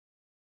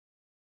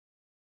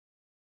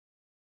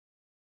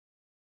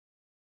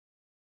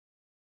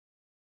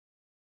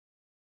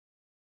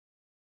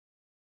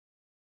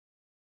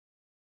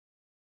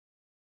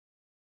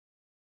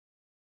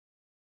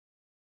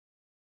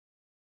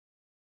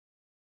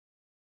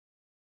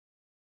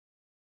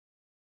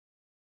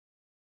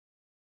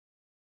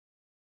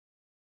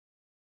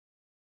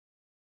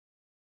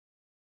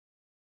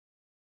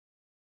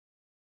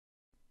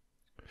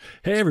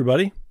Hey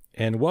everybody,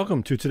 and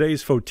welcome to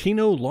today's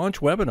Photino launch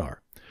webinar.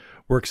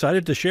 We're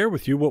excited to share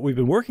with you what we've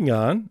been working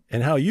on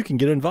and how you can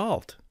get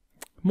involved.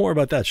 More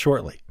about that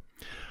shortly.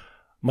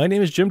 My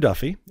name is Jim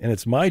Duffy, and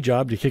it's my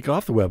job to kick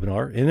off the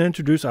webinar and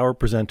introduce our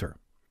presenter.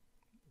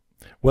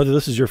 Whether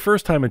this is your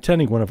first time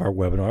attending one of our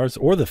webinars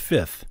or the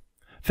fifth,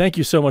 thank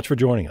you so much for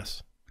joining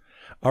us.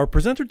 Our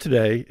presenter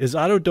today is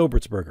Otto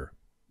Dobretsberger.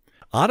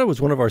 Otto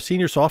is one of our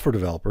senior software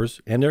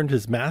developers and earned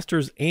his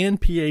master's and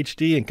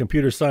PhD in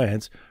computer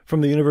science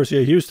from the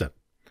University of Houston.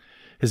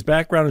 His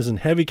background is in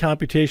heavy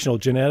computational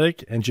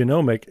genetic and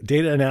genomic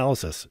data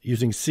analysis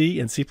using C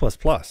and C++.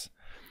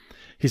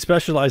 He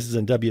specializes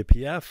in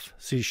WPF,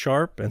 C#,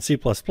 and C++,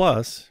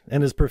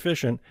 and is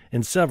proficient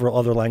in several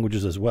other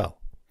languages as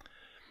well.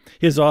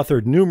 He has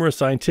authored numerous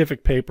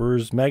scientific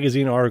papers,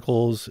 magazine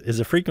articles, is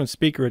a frequent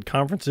speaker at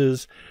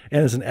conferences,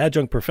 and is an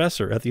adjunct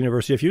professor at the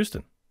University of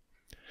Houston.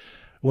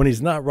 When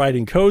he's not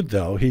writing code,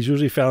 though, he's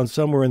usually found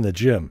somewhere in the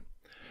gym,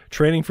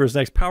 training for his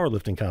next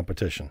powerlifting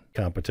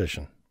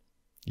competition.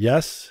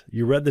 Yes,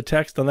 you read the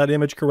text on that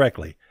image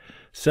correctly,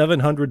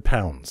 700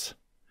 pounds.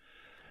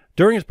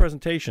 During his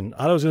presentation,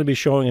 Otto is going to be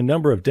showing a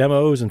number of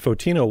demos and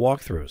Photino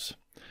walkthroughs.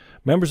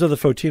 Members of the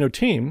Photino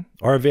team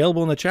are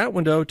available in the chat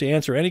window to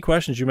answer any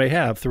questions you may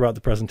have throughout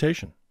the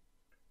presentation.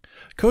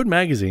 Code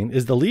Magazine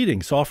is the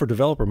leading software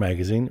developer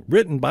magazine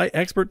written by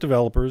expert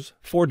developers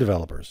for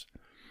developers.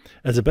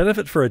 As a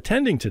benefit for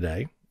attending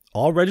today,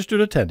 all registered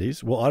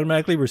attendees will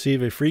automatically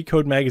receive a free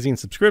Code Magazine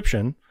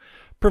subscription,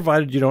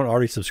 provided you don't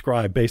already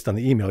subscribe based on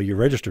the email you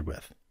registered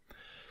with.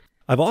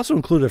 I've also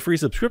included a free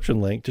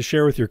subscription link to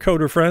share with your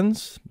coder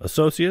friends,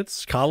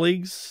 associates,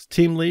 colleagues,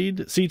 team lead,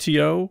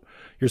 CTO,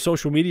 your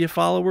social media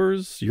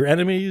followers, your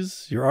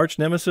enemies, your arch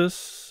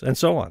nemesis, and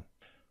so on.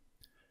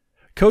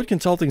 Code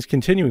Consulting's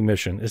continuing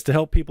mission is to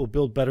help people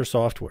build better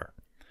software.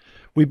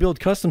 We build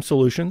custom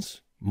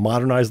solutions,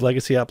 modernize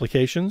legacy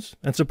applications,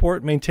 and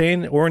support,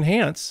 maintain, or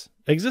enhance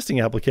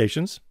existing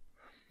applications.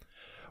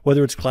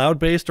 Whether it's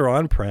cloud-based or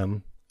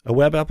on-prem, a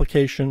web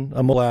application,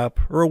 a mobile app,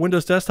 or a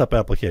Windows desktop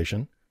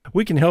application,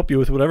 we can help you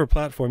with whatever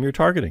platform you're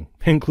targeting,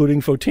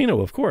 including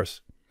Photino, of course.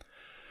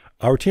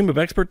 Our team of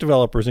expert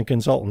developers and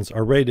consultants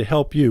are ready to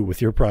help you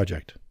with your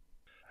project.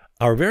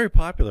 Our very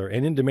popular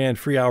and in-demand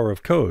free hour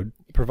of code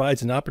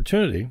provides an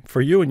opportunity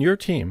for you and your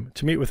team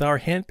to meet with our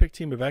hand-picked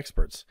team of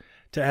experts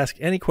to ask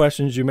any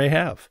questions you may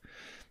have,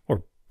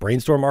 or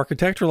brainstorm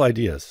architectural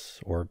ideas,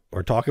 or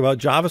talk about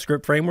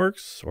JavaScript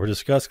frameworks, or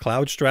discuss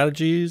cloud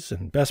strategies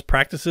and best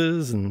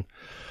practices, and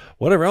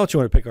whatever else you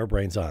want to pick our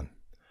brains on.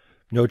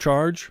 No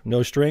charge,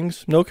 no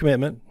strings, no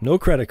commitment, no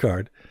credit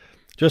card,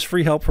 just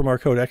free help from our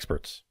code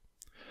experts.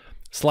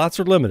 Slots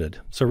are limited,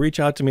 so reach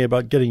out to me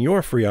about getting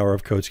your free hour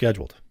of code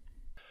scheduled.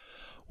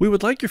 We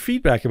would like your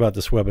feedback about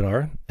this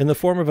webinar in the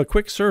form of a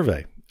quick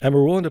survey, and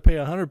we're willing to pay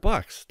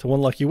 $100 to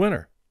one lucky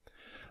winner.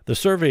 The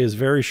survey is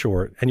very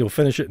short, and you'll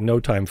finish it in no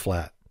time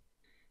flat.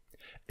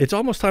 It's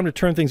almost time to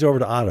turn things over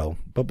to Otto,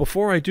 but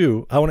before I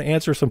do, I want to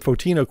answer some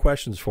Photino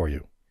questions for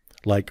you.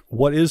 Like,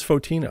 what is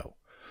Photino?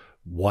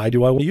 Why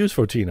do I want to use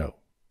Photino?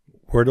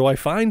 Where do I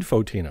find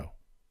Photino?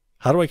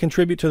 How do I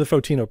contribute to the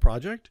Photino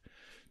project?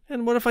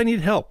 And what if I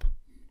need help?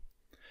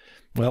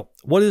 Well,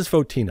 what is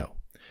Photino?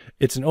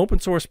 It's an open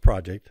source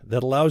project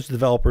that allows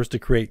developers to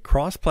create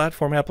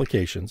cross-platform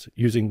applications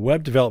using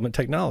web development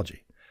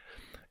technology.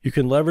 You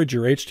can leverage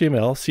your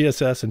HTML,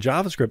 CSS, and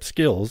JavaScript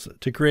skills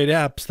to create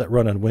apps that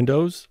run on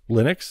Windows,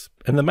 Linux,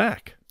 and the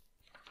Mac.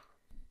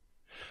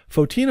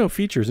 Photino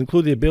features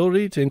include the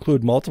ability to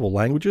include multiple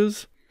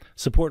languages,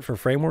 support for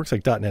frameworks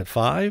like .NET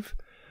 5,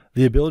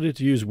 the ability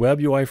to use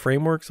web UI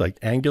frameworks like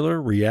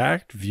Angular,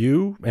 React,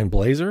 Vue, and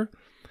Blazor,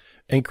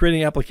 and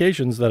creating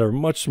applications that are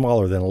much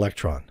smaller than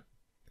Electron.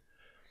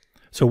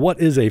 So what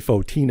is a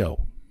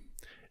Photino?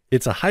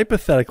 It's a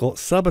hypothetical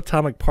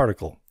subatomic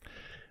particle,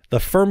 the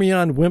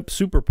fermion WIMP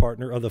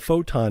superpartner of the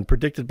photon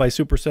predicted by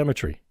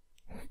supersymmetry.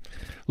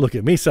 Look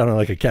at me sounding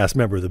like a cast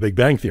member of the Big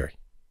Bang Theory.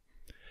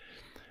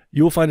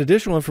 You will find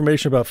additional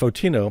information about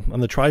Photino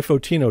on the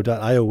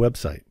tryphotino.io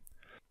website.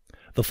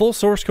 The full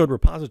source code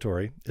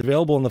repository is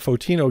available in the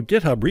Photino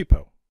GitHub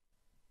repo.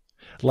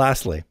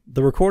 Lastly,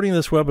 the recording of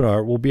this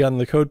webinar will be on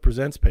the Code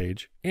Presents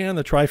page and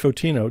the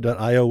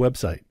tryphotino.io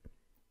website.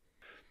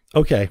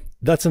 Okay,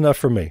 that's enough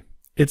for me.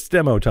 It's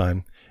demo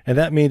time, and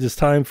that means it's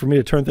time for me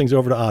to turn things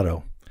over to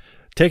Otto.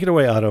 Take it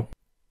away, Otto.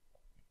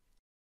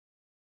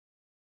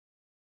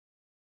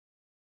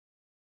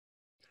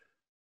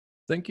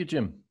 Thank you,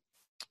 Jim.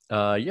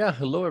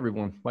 Hello,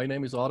 everyone. My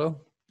name is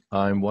Otto.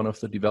 I'm one of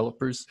the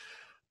developers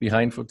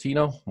behind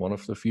Photino, one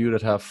of the few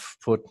that have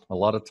put a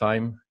lot of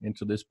time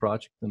into this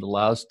project in the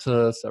last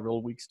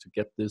several weeks to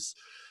get this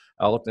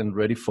out and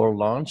ready for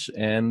launch.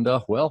 And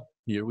well,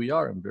 here we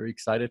are. I'm very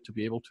excited to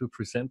be able to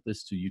present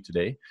this to you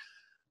today.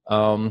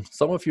 Some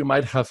of you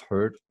might have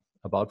heard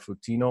about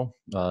Photino.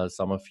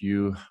 Some of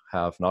you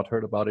have not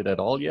heard about it at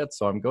all yet.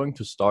 So I'm going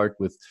to start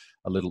with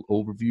a little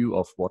overview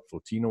of what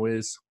Photino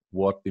is,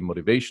 what the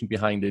motivation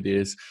behind it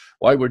is,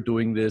 why we're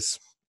doing this,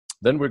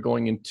 Then we're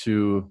going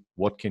into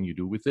what can you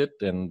do with it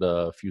and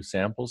a few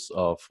samples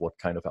of what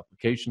kind of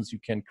applications you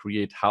can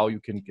create, how you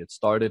can get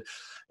started.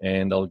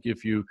 And I'll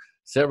give you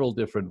several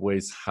different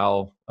ways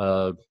how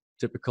a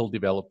typical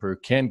developer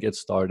can get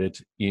started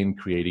in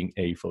creating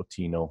a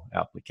Photino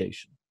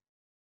application.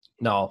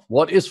 Now,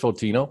 what is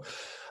Photino?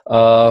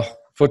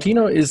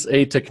 Photino is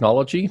a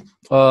technology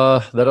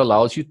that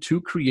allows you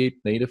to create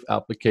native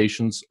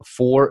applications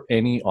for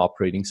any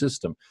operating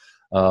system.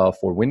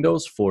 For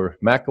Windows, for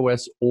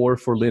macOS, or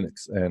for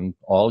Linux. And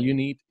all you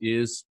need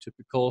is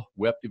typical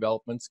web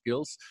development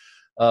skills.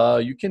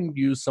 You can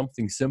use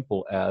something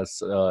simple as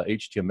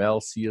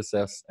HTML,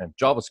 CSS, and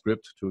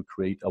JavaScript to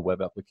create a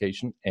web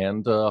application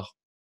and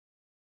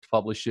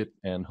publish it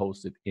and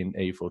host it in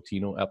a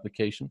Photino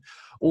application.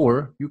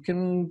 Or you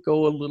can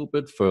go a little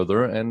bit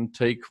further and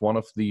take one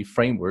of the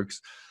frameworks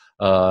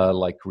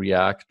like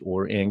React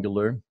or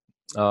Angular,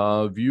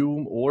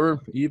 Vue, or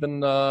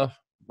even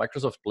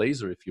Microsoft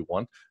Blazor if you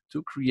want,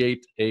 to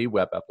create a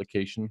web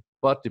application,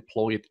 but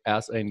deploy it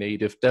as a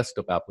native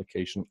desktop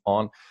application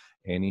on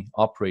any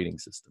operating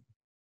system.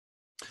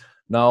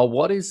 Now,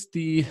 what is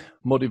the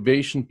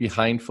motivation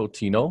behind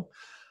Photino?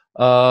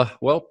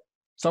 Well,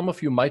 some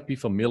of you might be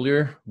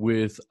familiar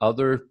with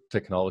other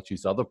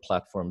technologies, other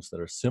platforms that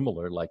are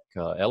similar, like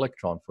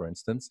Electron, for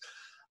instance.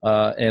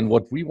 And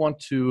what we want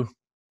to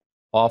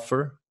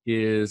offer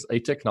is a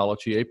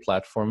technology, a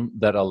platform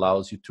that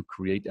allows you to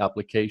create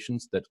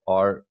applications that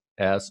are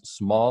as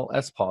small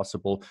as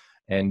possible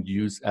and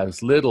use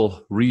as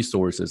little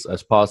resources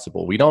as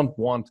possible. We don't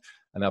want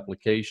an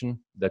application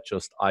that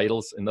just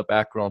idles in the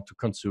background to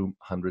consume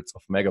hundreds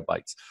of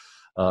megabytes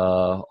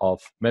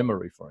of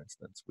memory, for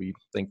instance. We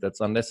think that's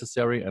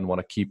unnecessary and want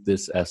to keep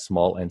this as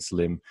small and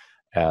slim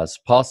as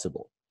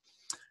possible.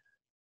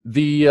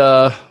 The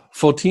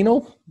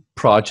Photino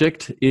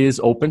project is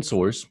open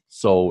source,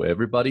 so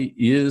everybody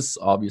is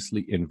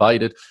obviously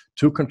invited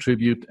to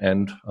contribute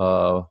and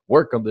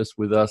work on this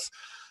with us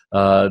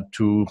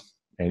to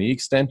any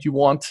extent you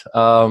want.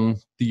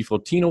 The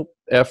Photino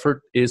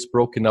effort is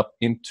broken up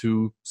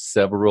into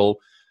several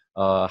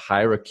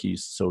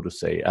hierarchies, so to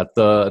say. At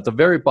the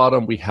very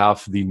bottom, we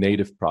have the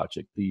native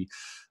project. The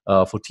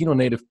Photino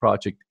native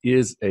project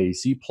is a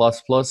C++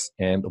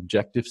 and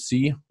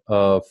Objective-C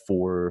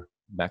for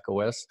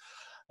macOS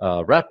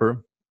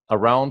wrapper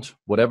around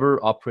whatever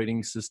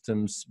operating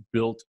systems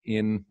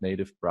built-in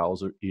native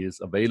browser is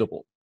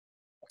available.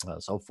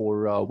 So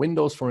for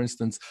Windows, for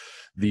instance,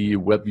 the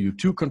WebView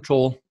 2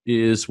 control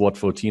is what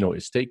Photino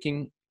is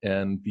taking,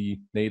 and the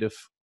native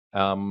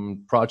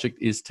project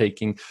is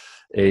taking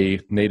a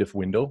native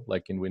window,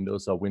 like in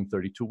Windows, a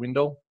Win32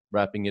 window,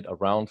 wrapping it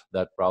around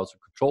that browser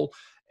control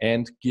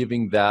and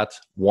giving that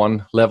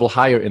one level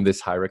higher in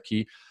this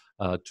hierarchy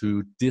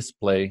to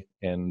display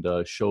and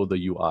show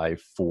the UI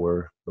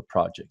for the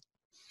project.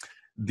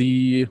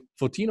 The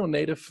Photino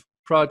native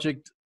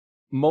project,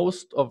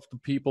 most of the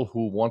people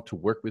who want to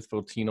work with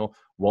Photino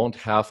won't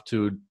have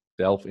to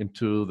delve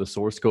into the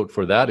source code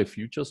for that. If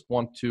you just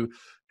want to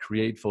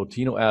create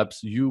Photino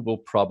apps, you will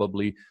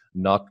probably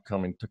not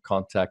come into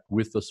contact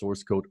with the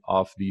source code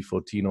of the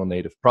Photino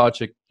native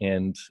project,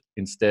 and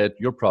instead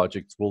your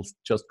projects will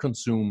just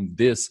consume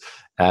this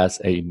as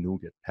a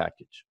NuGet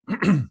package.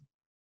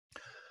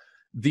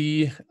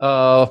 The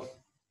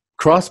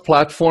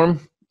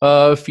cross-platform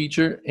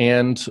feature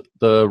and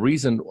the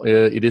reason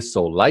it is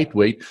so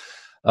lightweight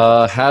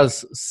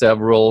has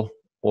several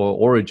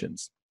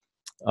origins.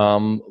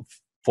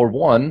 For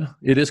one,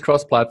 it is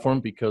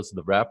cross-platform because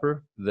the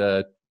wrapper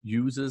that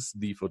uses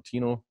the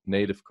Photino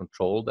native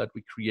control that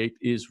we create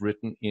is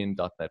written in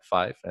 .NET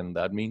 5, and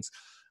that means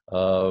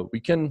we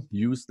can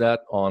use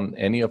that on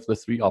any of the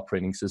 3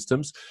 operating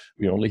systems.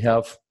 We only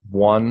have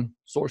one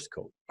source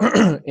code.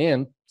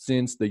 And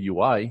since the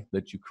UI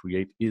that you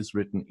create is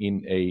written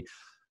in a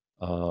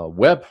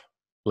web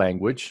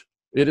language,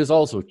 it is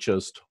also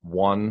just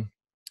one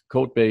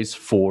code base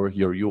for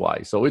your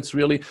UI. So it's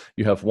really,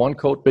 you have one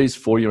code base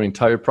for your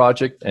entire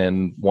project,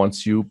 and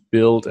once you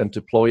build and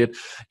deploy it,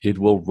 it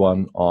will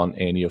run on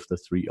any of the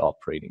 3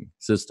 operating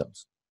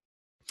systems.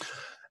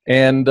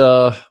 And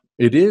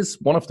it is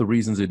one of the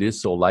reasons it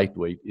is so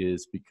lightweight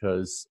is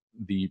because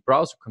the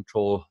browser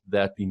control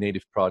that the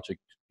native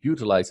project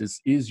utilizes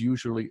is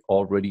usually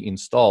already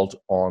installed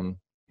on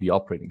the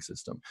operating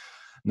system.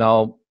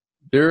 Now,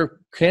 there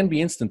can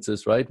be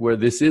instances, right, where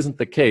this isn't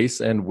the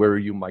case and where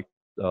you might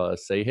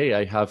say, hey,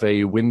 I have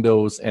a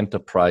Windows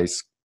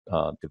Enterprise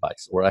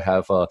device, or I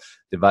have a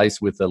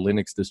device with a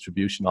Linux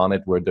distribution on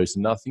it where there's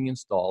nothing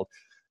installed.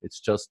 It's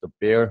just the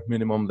bare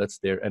minimum that's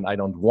there, and I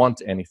don't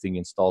want anything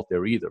installed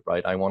there either,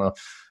 right? I want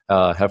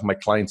to have my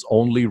clients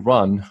only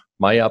run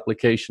my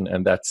application,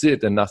 and that's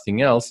it, and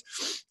nothing else.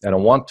 I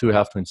don't want to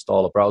have to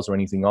install a browser or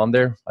anything on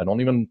there. I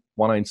don't even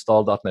want to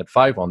install .NET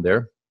 5 on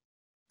there.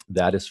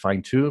 That is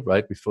fine too,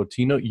 right? With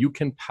Photino, you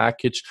can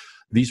package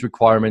these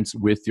requirements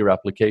with your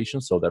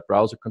application so that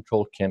browser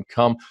control can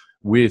come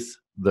with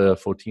the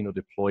Photino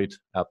deployed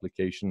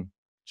application,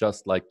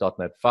 just like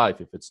 .NET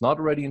 5. If it's not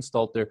already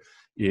installed there,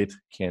 it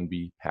can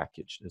be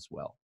packaged as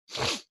well.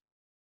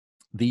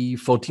 The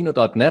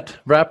Photino.net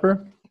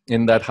wrapper,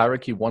 in that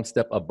hierarchy one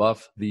step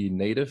above the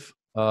native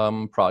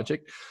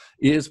project,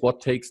 is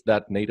what takes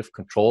that native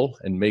control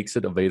and makes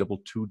it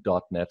available to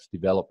 .NET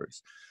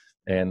developers.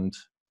 And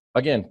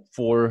again,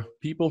 for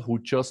people who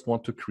just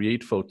want to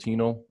create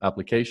Photino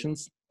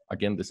applications,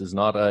 again, this is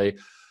not a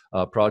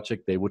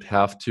project they would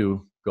have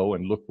to go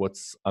and look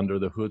what's under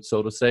the hood,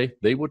 so to say.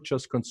 They would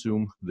just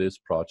consume this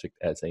project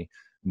as a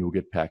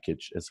NuGet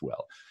package as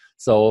well.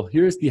 So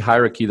here's the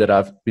hierarchy that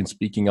I've been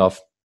speaking of.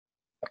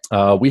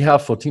 We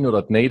have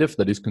Photino.native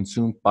that is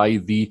consumed by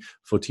the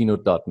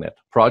Photino.net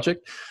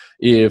project.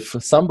 If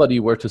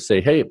somebody were to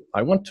say, hey,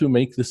 I want to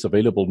make this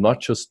available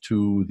not just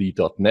to the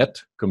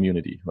 .NET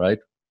community, right?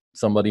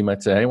 Somebody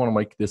might say, hey, I want to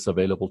make this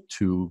available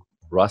to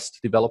Rust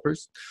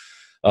developers.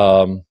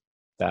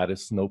 That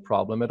is no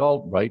problem at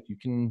all, right? You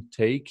can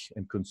take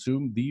and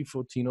consume the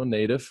Photino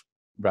native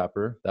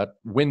wrapper, that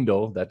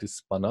window that is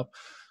spun up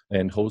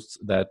and hosts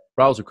that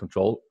browser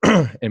control,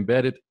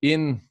 embedded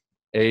in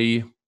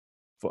a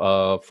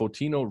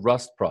Photino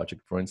Rust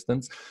project, for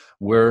instance,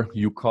 where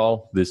you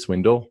call this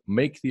window,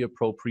 make the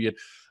appropriate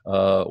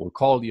or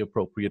call the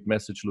appropriate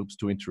message loops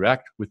to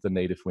interact with the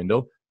native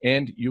window,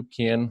 and you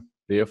can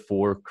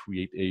therefore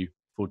create a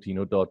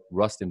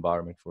Photino.Rust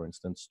environment, for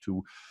instance,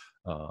 to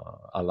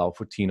allow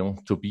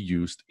Photino to be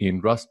used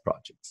in Rust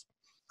projects.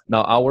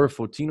 Now, our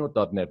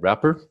Photino.net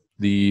wrapper,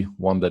 the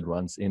one that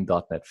runs in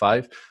 .NET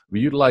 5, we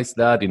utilize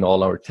that in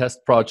all our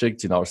test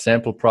projects, in our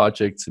sample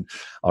projects, in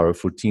our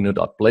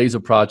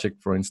Photino.Blazor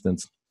project, for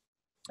instance,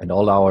 and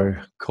all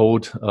our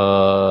code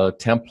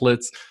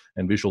templates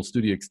and Visual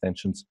Studio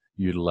extensions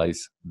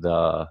utilize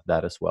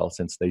that as well,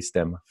 since they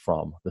stem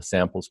from the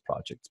samples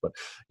projects. But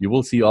you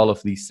will see all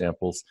of these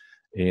samples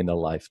in a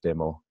live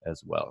demo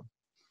as well.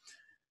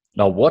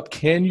 Now, what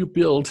can you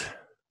build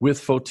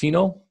with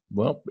Photino?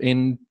 Well,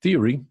 in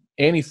theory,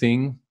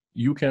 anything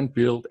you can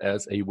build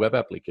as a web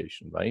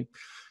application, right?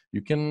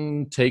 You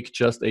can take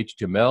just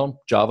HTML,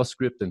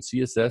 JavaScript, and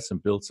CSS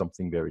and build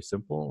something very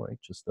simple, right?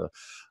 Just a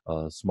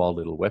small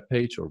little web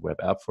page or web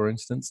app, for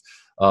instance.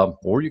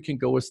 Or you can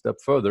go a step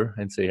further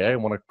and say, hey, I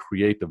want to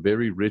create a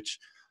very rich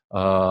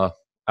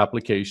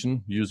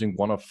application using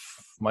one of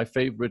my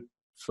favorite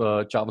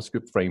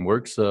JavaScript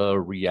frameworks,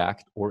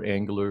 React or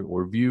Angular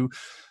or Vue,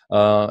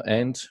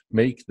 and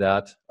make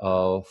that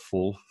a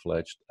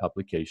full-fledged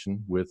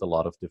application with a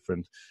lot of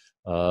different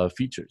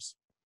features.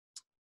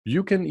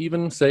 You can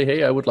even say,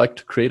 hey, I would like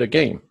to create a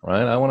game,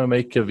 right? I want to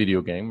make a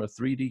video game, a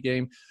 3D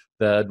game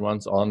that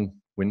runs on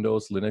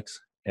Windows, Linux,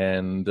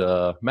 and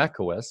Mac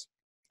OS,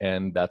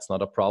 and that's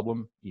not a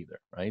problem either,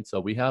 right? So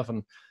we have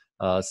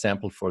a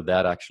sample for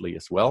that actually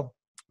as well.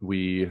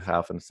 We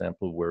have a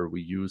sample where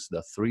we use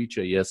the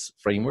 3JS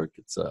framework.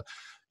 It's a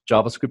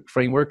JavaScript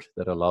framework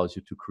that allows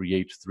you to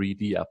create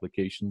 3D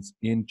applications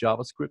in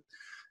JavaScript.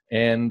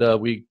 And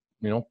we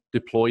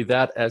deploy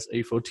that as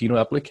a Photino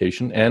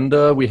application. And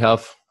we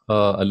have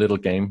a little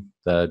game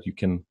that you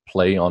can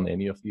play on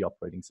any of the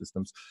operating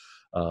systems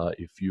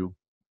if you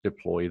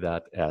deploy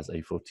that as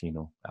a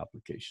Photino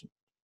application.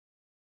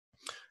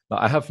 Now,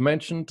 I have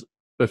mentioned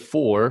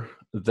before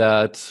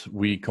that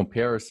we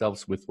compare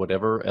ourselves with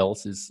whatever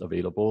else is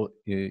available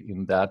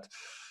in that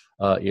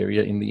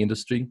area in the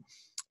industry.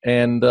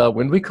 And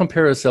when we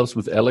compare ourselves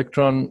with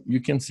Electron,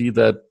 you can see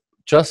that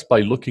just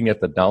by looking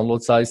at the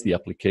download size, the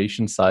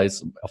application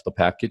size of the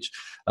package,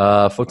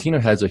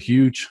 Photino has a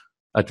huge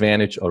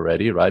advantage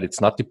already, right? It's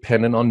not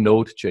dependent on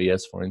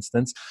Node.js, for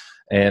instance.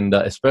 And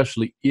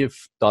especially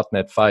if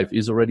 .NET 5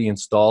 is already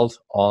installed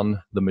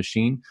on the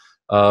machine,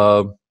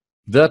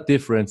 that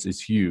difference is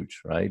huge,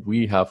 right?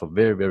 We have a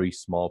very, very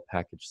small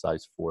package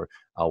size for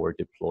our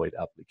deployed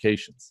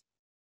applications.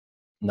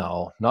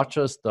 Now, not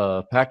just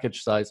the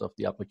package size of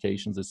the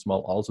applications is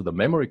small, also the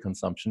memory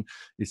consumption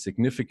is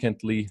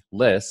significantly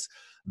less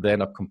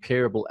than a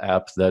comparable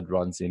app that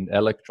runs in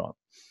Electron.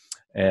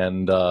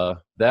 And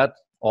that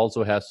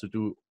also has to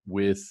do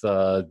with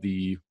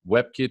the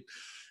WebKit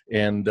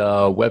and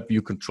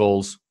WebView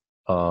controls,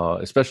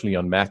 especially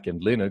on Mac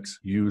and Linux,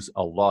 use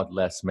a lot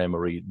less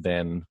memory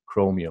than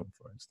Chromium,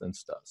 for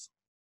instance, does.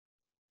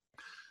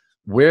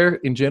 Where,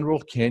 in general,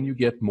 can you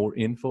get more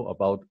info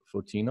about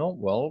Photino?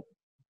 Well,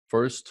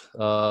 first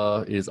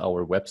is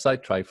our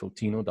website,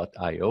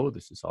 tryphotino.io.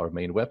 This is our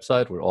main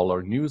website where all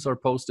our news are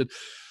posted.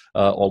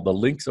 All the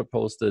links are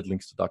posted,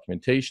 links to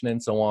documentation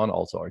and so on.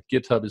 Also, our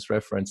GitHub is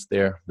referenced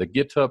there. The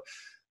GitHub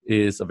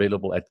is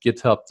available at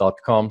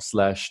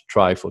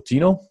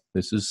github.com/tryphotino.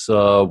 This is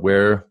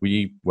where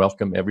we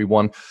welcome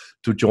everyone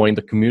to join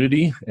the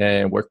community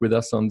and work with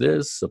us on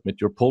this, submit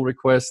your pull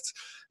requests,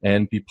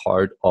 and be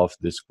part of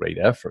this great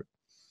effort.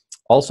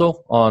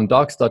 Also, on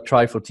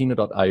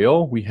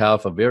docs.tryphotino.io, we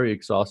have a very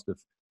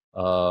exhaustive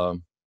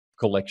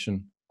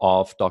collection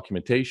of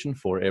documentation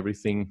for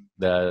everything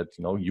that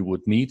you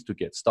would need to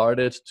get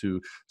started,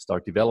 to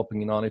start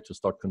developing on it, to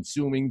start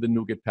consuming the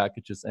NuGet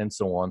packages, and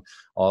so on.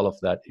 All of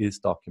that is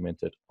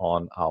documented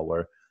on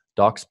our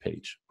docs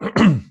page.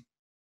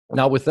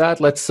 Now with that,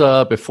 let's,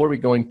 before we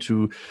go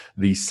into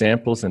the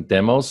samples and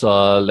demos,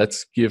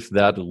 let's give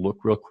that a look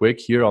real quick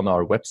here on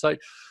our website.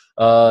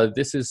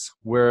 This is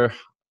where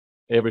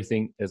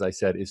everything, as I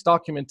said, is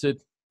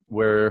documented,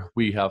 where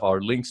we have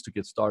our links to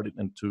get started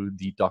into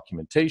the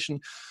documentation.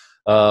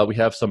 We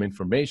have some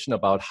information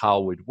about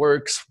how it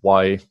works,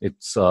 why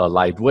it's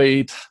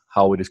lightweight,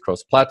 how it is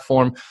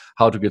cross-platform,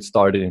 how to get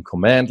started in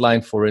command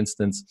line, for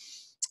instance.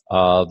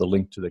 The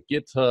link to the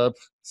GitHub,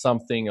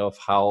 something of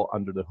how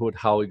under the hood,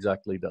 how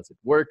exactly does it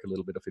work, a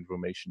little bit of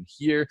information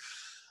here.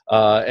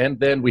 And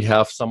then we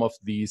have some of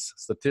these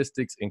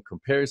statistics in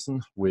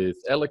comparison with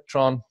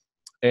Electron.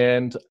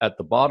 And at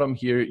the bottom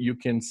here, you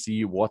can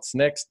see what's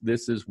next.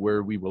 This is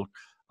where we will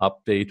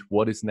update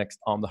what is next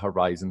on the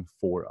horizon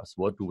for us.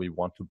 What do we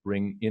want to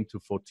bring into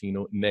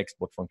Photino next?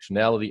 What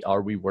functionality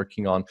are we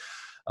working on?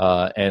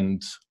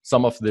 And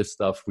some of this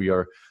stuff we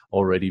are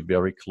already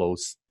very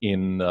close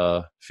in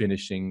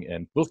finishing,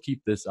 and we'll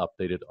keep this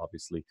updated,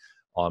 obviously,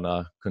 on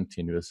a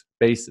continuous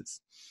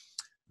basis.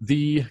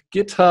 The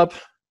GitHub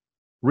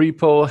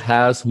repo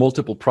has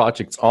multiple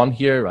projects on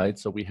here, right?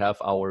 So we have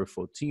our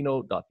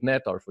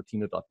Photino.net, our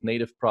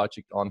Photino.native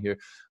project on here.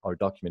 Our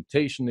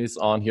documentation is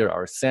on here.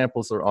 Our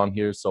samples are on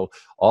here. So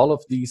all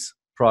of these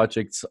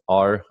projects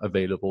are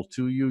available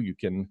to you. You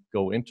can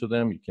go into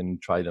them. You can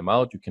try them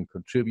out. You can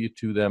contribute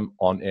to them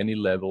on any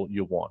level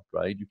you want,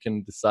 right? You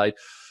can decide,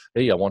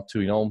 hey, I want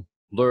to,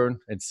 learn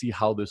and see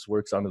how this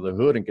works under the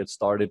hood and get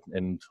started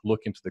and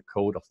look into the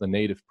code of the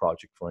native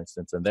project, for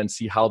instance, and then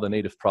see how the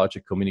native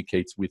project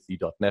communicates with the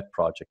 .NET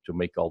project to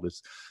make all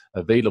this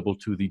available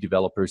to the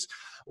developers.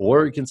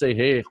 Or you can say,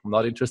 hey, I'm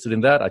not interested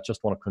in that. I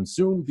just want to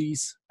consume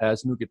these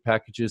as NuGet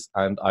packages,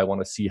 and I want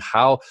to see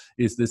how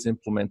is this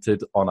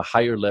implemented on a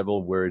higher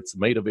level where it's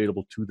made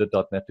available to the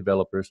 .NET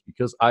developers,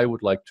 because I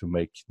would like to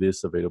make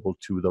this available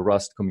to the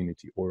Rust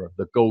community or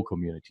the Go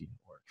community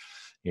or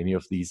any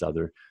of these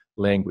other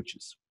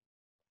languages.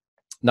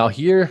 Now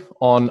here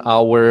on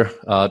our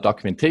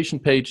documentation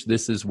page,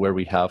 this is where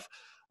we have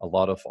a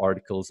lot of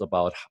articles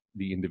about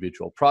the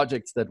individual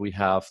projects that we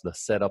have, the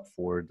setup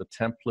for the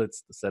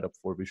templates, the setup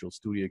for Visual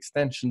Studio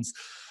extensions,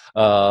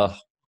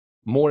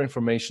 more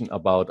information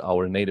about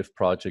our native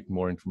project,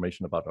 more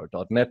information about our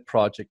 .NET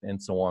project, and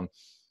so on.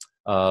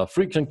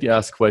 Frequently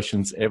asked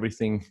questions,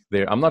 everything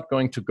there. I'm not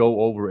going to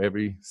go over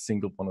every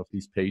single one of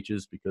these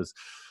pages because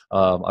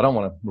I don't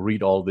want to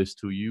read all this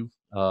to you.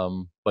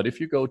 But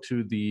if you go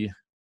to the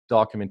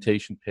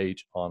documentation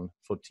page on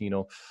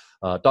Photino,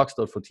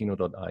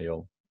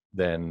 docs.photino.io,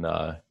 then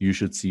you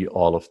should see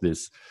all of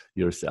this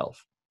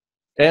yourself.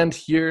 And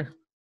here,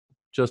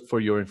 just for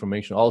your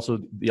information, also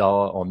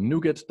on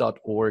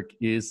NuGet.org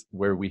is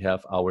where we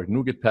have our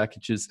NuGet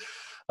packages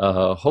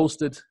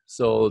hosted.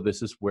 So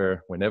this is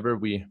where whenever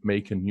we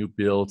make a new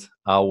build,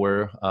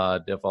 our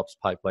DevOps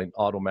pipeline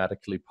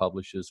automatically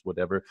publishes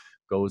whatever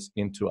goes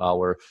into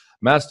our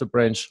master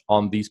branch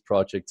on these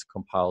projects,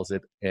 compiles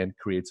it, and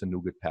creates a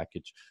NuGet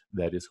package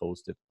that is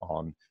hosted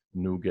on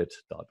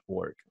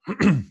NuGet.org.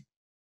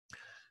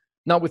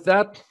 Now with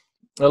that,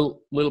 a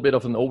little bit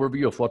of an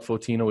overview of what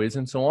Photino is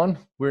and so on.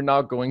 We're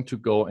now going to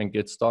go and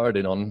get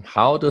started on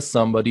how does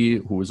somebody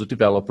who is a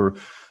developer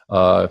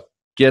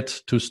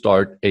get to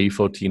start a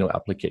Photino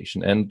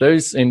application. And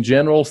there's in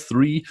general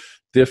 3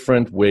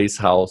 different ways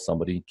how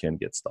somebody can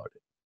get started.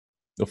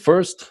 The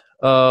first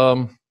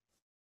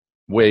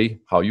way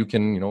how you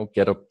can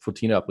get a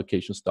Photino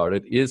application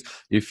started is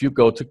if you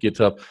go to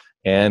GitHub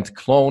and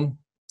clone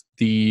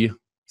the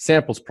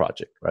samples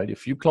project, right?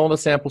 If you clone a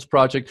samples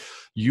project,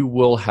 you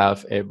will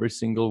have every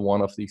single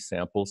one of these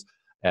samples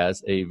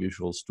as a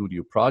Visual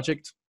Studio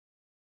project.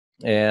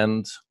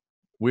 And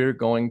we're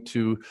going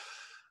to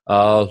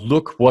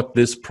look what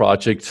this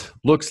project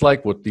looks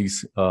like, what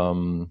these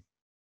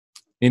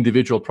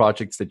individual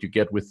projects that you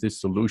get with this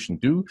solution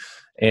do,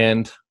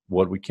 and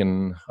what we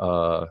can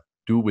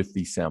do with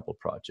these sample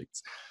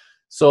projects.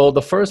 So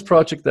the first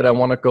project that I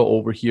want to go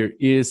over here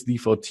is the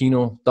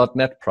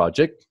Photino.net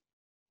project.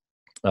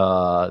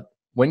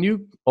 When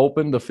you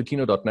open the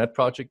Photino.net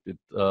project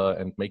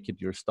and make it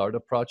your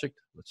startup project,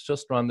 let's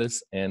just run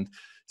this and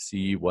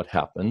see what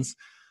happens.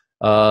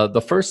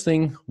 The first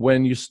thing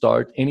when you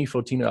start any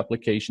Photino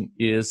application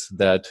is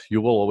that you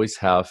will always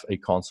have a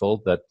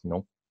console that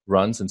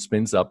runs and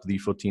spins up the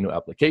Photino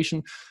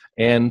application,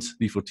 and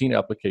the Photino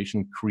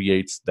application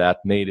creates that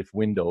native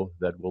window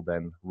that will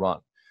then run.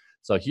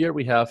 So here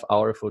we have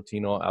our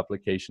Photino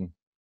application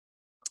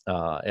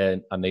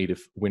and a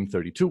native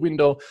Win32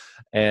 window,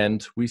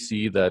 and we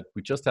see that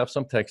we just have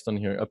some text on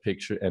here, a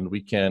picture, and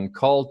we can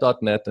call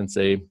 .NET and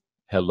say,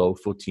 hello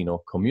Photino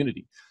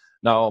community.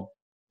 Now,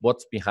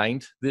 what's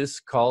behind this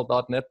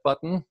call .NET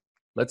button?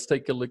 Let's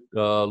take a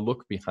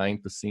look behind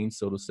the scenes,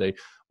 so to say,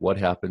 what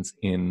happens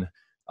in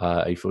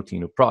a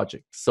Photino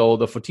project. So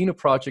the Photino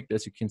project,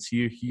 as you can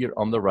see here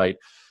on the right,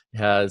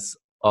 has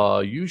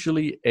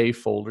usually a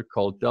folder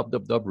called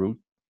www.root,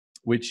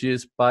 which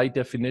is by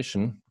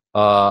definition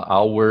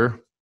our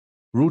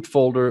root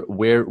folder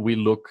where we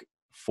look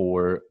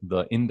for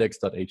the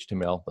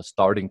index.html, the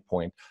starting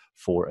point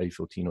for a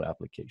Photino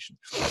application.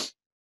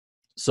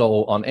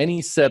 So on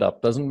any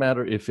setup, doesn't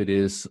matter if it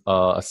is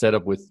a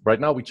setup with, right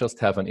now we just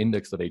have an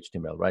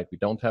index.html, right? We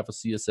don't have a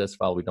CSS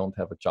file, we don't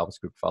have a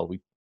JavaScript file,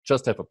 we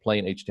just have a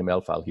plain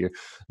HTML file here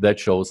that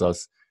shows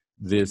us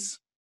this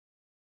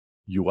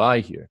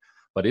UI here.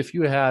 But if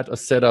you had a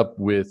setup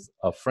with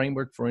a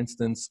framework, for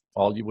instance,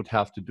 all you would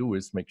have to do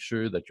is make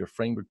sure that your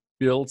framework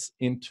builds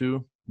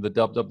into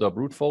the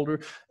root folder.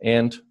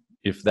 And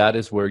if that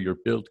is where your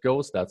build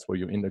goes, that's where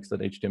your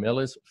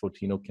index.html is,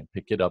 Photino can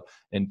pick it up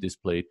and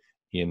display it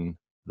in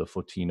the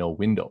Photino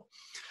window.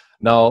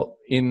 Now,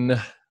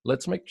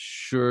 let's make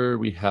sure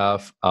we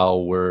have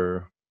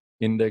our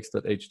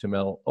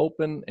index.html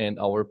open and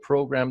our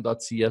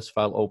program.cs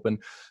file open.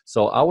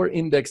 So our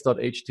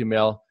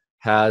index.html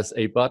has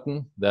a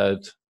button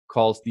that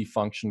calls the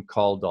function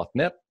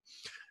call.net.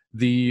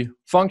 The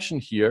function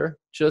here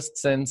just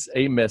sends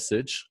a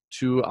message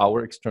to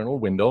our external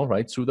window,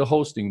 right, through the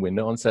hosting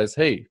window, and says,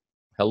 hey,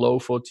 hello,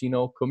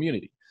 Photino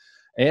community.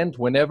 And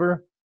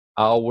whenever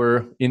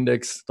our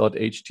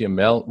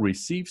index.html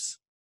receives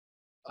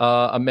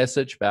a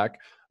message back,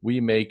 we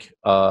make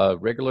a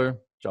regular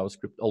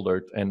JavaScript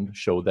alert and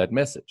show that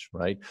message,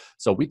 right?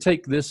 So we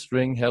take this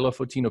string, hello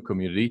Photino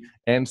community,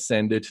 and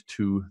send it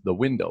to the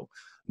window.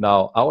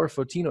 Now, our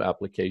Photino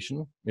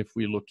application, if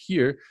we look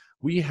here,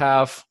 we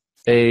have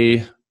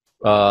a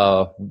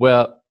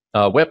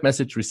web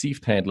message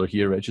received handler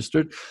here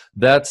registered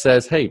that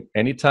says, hey,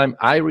 anytime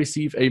I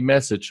receive a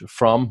message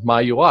from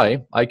my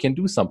UI, I can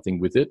do something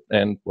with it.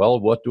 And well,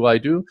 what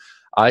do?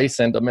 I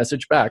send a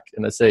message back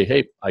and I say,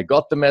 hey, I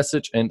got the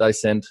message and I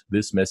sent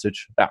this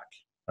message back,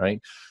 right?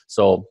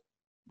 So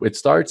it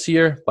starts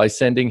here by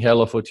sending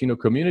hello Photino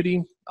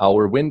community.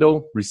 Our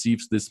window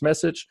receives this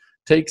message,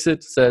 takes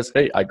it, says,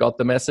 hey, I got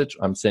the message,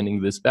 I'm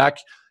sending this back.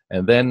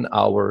 And then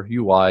our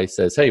UI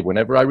says, hey,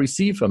 whenever I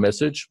receive a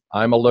message,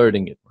 I'm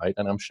alerting it, right?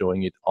 And I'm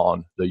showing it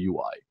on the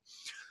UI.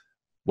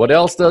 What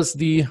else does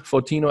the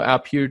Photino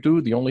app here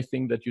do? The only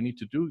thing that you need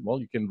to do, well,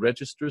 you can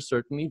register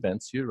certain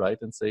events here, right?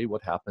 And say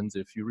what happens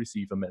if you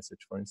receive a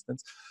message, for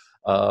instance.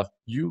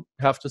 You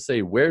have to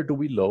say, where do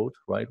we load,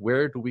 right?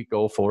 Where do we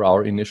go for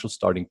our initial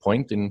starting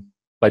point? And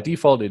by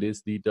default, it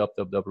is the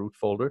root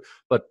folder,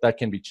 but that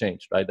can be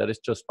changed, right? That is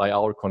just by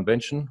our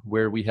convention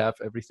where we have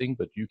everything,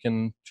 but you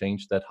can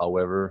change that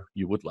however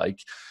you would like.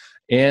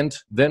 And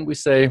then we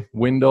say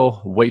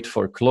window wait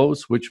for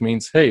close, which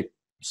means, hey,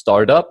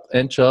 start up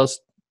and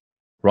just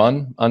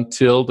run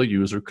until the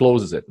user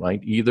closes it,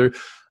 right? Either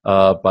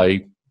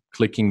by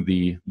clicking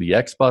the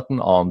X button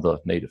on the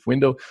native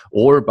window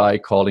or by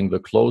calling the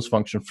close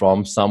function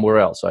from somewhere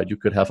else, right? You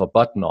could have a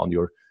button on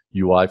your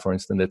UI, for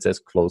instance, that says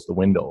close the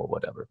window or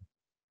whatever,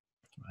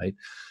 right?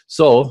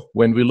 So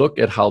when we look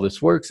at how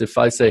this works, if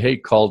I say, hey,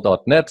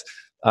 call.net,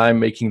 I'm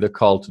making the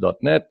call to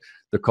 .net.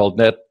 The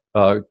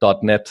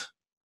call.net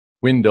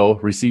window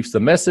receives the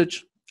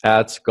message,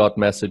 adds got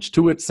message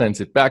to it, sends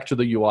it back to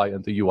the UI,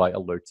 and the UI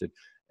alerts it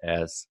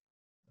as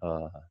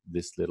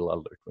this little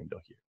alert window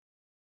here.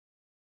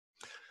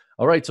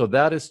 All right, so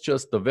that is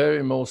just the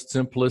very most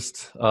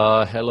simplest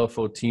Hello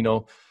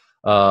Photino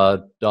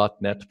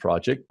 .NET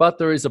project, but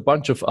there is a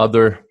bunch of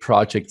other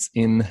projects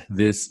in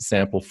this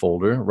sample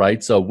folder,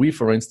 right? So we,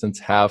 for instance,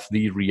 have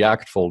the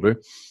React folder,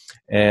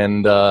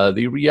 and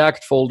the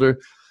React folder,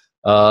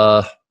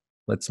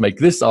 let's make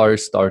this our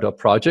startup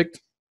project.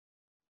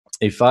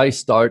 If I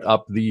start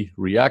up the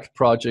React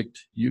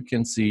project, you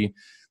can see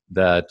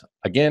that,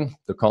 again,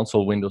 the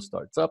console window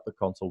starts up, the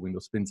console window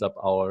spins up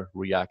our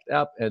React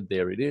app, and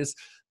there it is.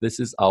 This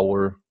is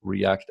our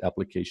React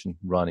application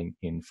running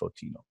in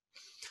Photino.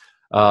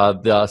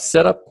 The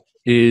setup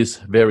is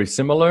very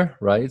similar,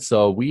 right?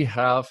 So we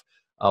have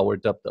our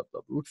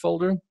root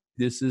folder.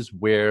 This is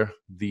where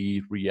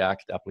the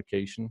React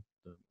application,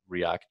 the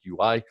React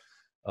UI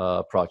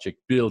project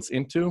builds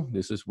into.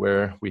 This is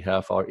where we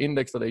have our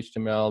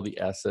index.html, the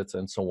assets,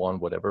 and so on,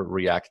 whatever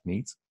React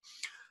needs.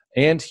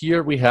 And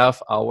here we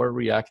have our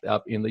React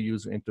app in the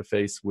user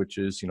interface, which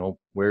is,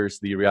 where's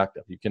the React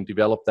app? You can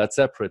develop that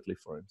separately,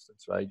 for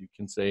instance, right? You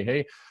can say,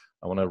 hey,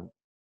 I want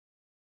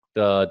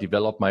to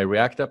develop my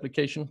React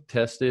application,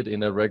 test it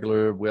in a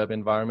regular web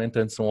environment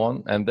and so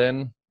on, and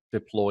then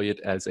deploy it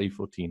as a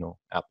Photino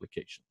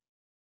application.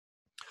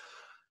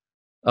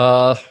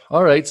 All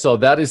right, so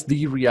that is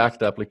the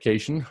React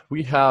application.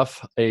 We have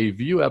a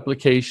Vue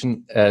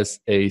application as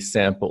a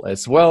sample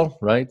as well,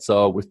 right?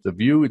 So with the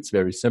Vue, it's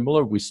very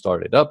similar. We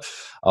start it up,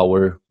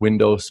 our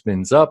window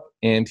spins up,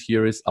 and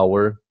here is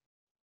our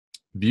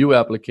Vue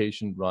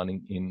application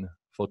running in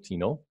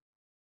Photino.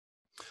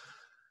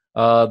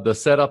 The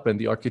setup and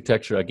the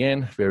architecture,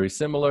 again, very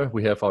similar.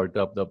 We have our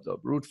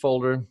root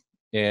folder,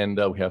 and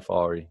we have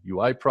our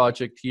UI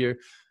project here.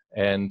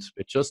 And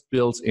it just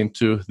builds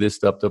into this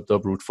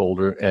root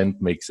folder and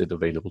makes it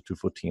available to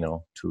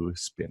Photino to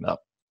spin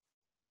up.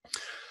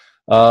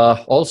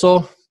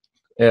 Also,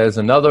 as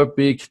another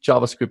big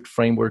JavaScript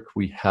framework,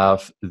 we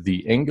have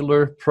the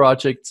Angular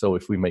project. So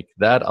if we make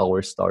that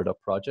our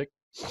startup project,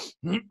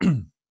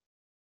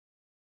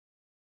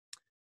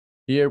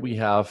 here we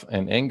have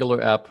an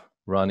Angular app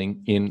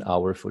running in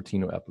our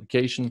Photino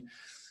application.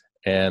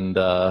 And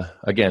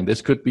again,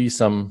 this could be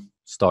some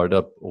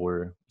startup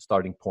or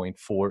starting point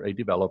for a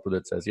developer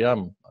that says, yeah, I'm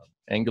an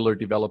Angular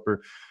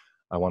developer.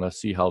 I want to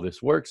see how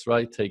this works,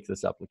 right? Take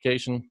this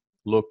application,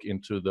 look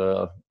into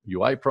the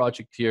UI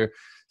project here,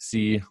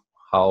 see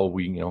how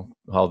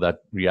how that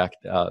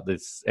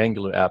this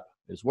Angular app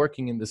is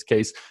working in this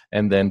case,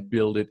 and then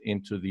build it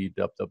into the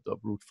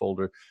root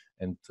folder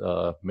and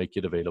make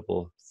it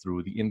available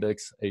through the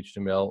index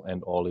HTML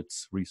and all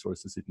its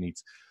resources it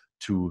needs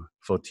to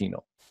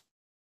Photino.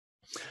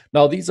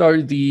 Now, these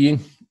are the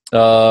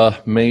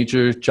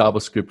major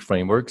JavaScript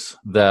frameworks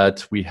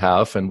that we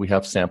have, and we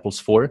have samples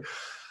for.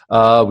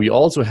 We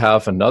also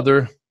have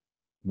another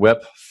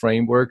web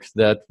framework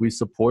that we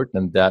support,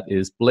 and that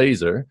is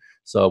Blazor.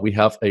 So we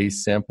have a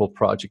sample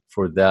project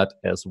for that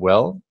as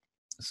well.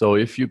 So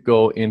if you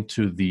go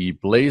into the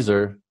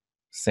Blazor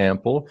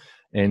sample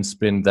and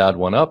spin that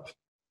one up,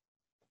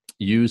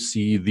 you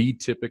see the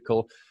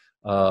typical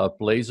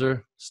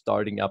Blazor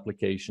starting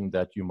application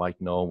that you might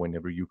know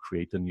whenever you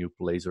create a new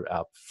Blazor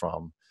app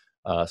from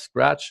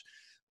scratch.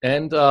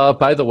 And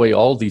by the way,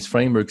 all these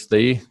frameworks,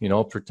 they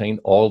pertain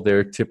all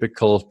their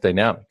typical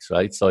dynamics,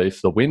 right? So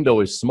if the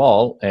window is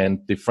small and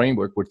the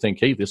framework would think,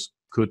 hey, this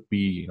could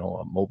be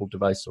a mobile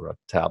device or a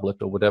tablet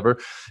or whatever,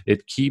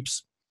 it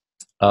keeps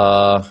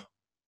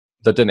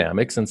the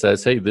dynamics and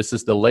says, hey, this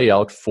is the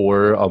layout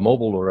for a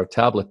mobile or a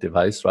tablet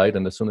device, right?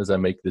 And as soon as I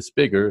make this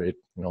bigger, it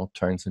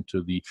turns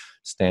into the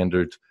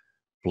standard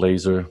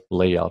Blazor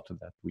layout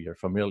that we are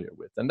familiar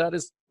with. And that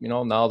is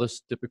now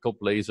this typical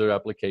Blazor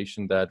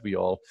application that we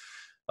all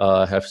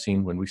have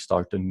seen when we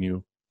start a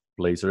new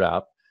Blazor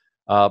app.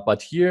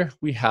 But here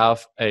we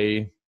have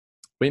a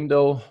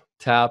window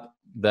tab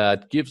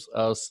that gives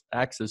us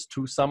access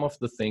to some of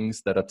the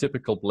things that a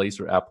typical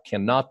Blazor app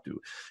cannot do.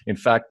 In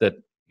fact, that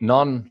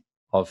none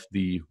of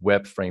the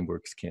web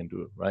frameworks can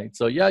do, right?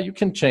 So yeah, you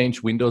can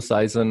change window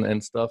size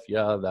and stuff.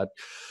 Yeah,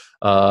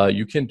 that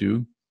you can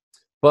do.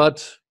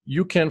 But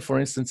you can, for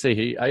instance, say,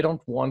 hey, I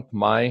don't want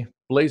my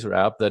Blazor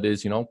app that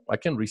is, I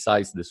can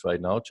resize this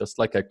right now, just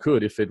like I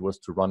could if it was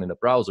to run in a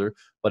browser.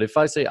 But if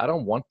I say, I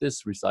don't want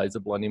this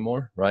resizable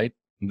anymore, right?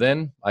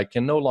 Then I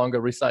can no longer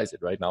resize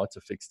it. Right now, it's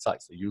a fixed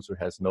size. The user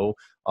has no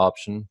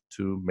option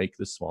to make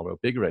this smaller or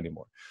bigger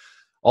anymore.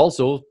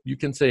 Also, you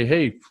can say,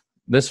 hey,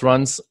 this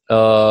runs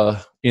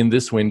in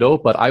this window,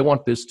 but I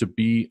want this to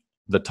be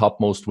the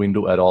topmost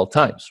window at all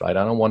times, right?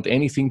 I don't want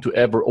anything to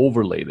ever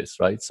overlay this,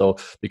 right? So,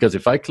 because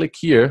if I click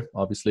here,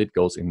 obviously it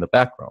goes in the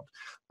background.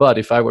 But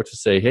if I were to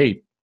say,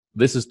 hey,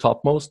 this is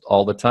topmost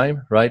all the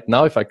time, right?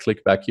 Now, if I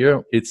click back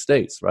here, it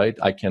stays, right?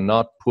 I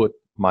cannot put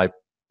my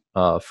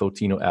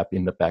Photino app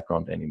in the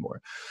background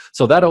anymore.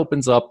 So that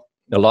opens up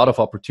a lot of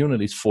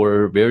opportunities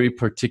for very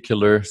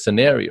particular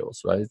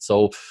scenarios, right?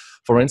 So,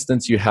 for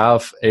instance, you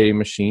have a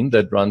machine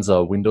that runs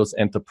a Windows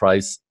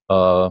Enterprise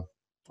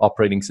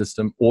operating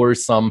system or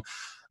some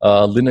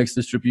Linux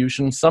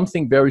distribution,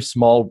 something very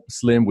small,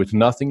 slim, with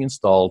nothing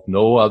installed,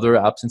 no other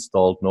apps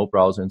installed, no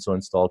browser and so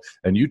installed,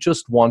 and you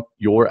just want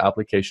your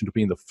application to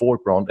be in the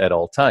foreground at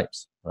all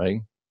times,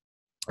 right?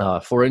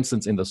 For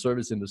instance, in the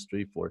service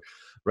industry, for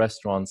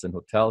restaurants and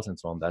hotels and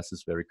so on, this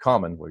is very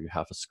common, where you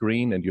have a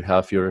screen and you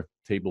have your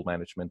table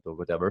management or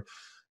whatever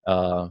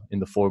in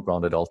the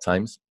foreground at all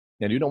times.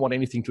 And you don't want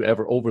anything to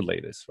ever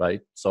overlay this,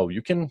 right? So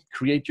you can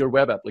create your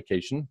web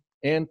application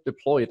and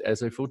deploy it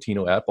as a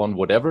Photino app on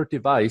whatever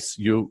device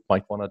you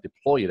might want to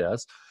deploy it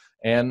as.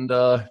 And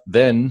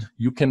then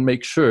you can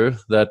make sure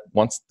that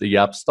once the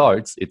app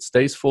starts, it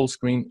stays full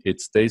screen,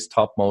 it stays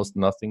topmost,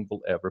 nothing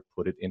will ever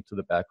put it into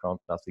the background,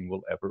 nothing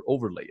will ever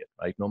overlay it,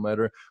 right? No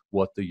matter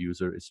what the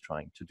user is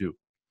trying to do.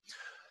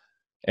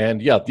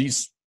 And yeah,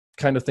 these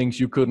kind of things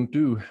you couldn't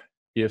do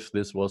if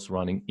this was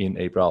running in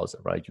a browser,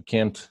 right? You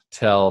can't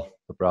tell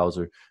the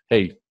browser,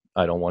 hey,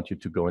 I don't want you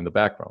to go in the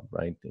background,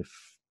 right? If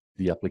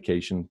the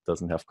application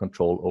doesn't have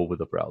control over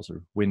the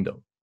browser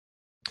window.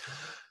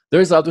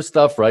 There's other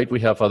stuff, right?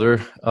 We have other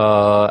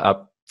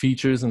app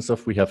features and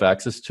stuff we have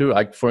access to.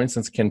 I, for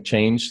instance, can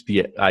change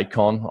the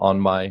icon on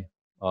my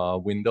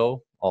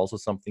window. Also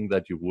something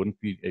that you wouldn't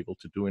be able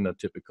to do in a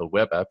typical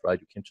web app, right?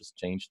 You can just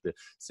change the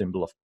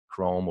symbol of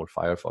Chrome or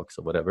Firefox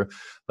or whatever.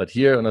 But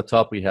here on the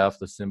top, we have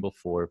the symbol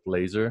for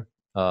Blazor.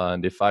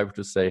 And if I were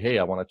to say, hey,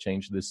 I want to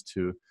change this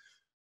to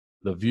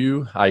the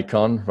view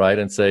icon, right?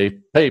 And say,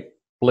 hey,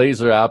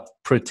 Blazor app,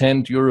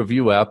 pretend you're a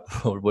view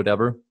app or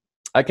whatever.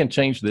 I can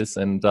change this,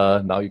 and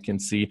now you can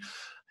see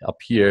up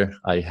here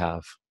I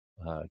have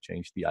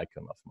changed the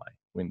icon of my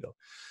window.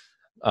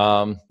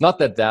 Not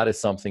that that is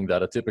something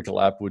that a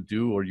typical app would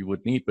do or you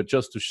would need, but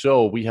just to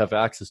show we have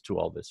access to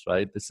all this,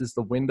 right? This is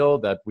the window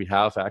that we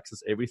have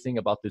access, everything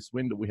about this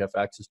window we have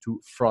access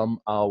to from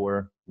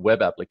our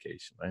web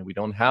application, right? We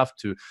don't have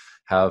to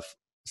have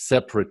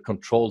separate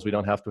controls. We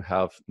don't have to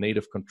have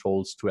native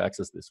controls to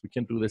access this. We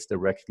can do this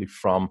directly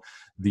from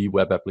the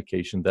web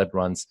application that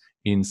runs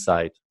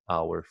inside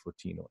our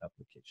Photino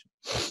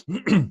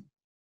application.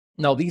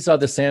 Now, these are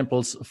the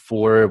samples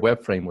for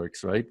web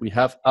frameworks, right? We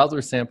have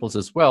other samples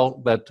as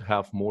well that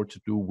have more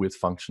to do with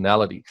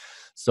functionality.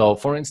 So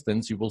for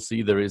instance, you will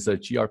see there is a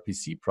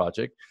gRPC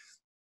project.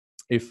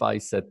 If I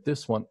set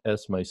this one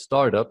as my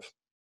startup,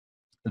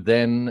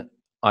 then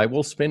I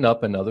will spin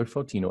up another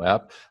Photino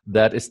app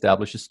that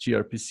establishes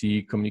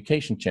gRPC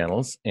communication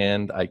channels,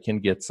 and I can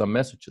get some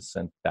messages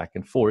sent back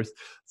and forth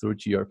through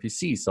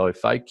gRPC. So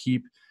if I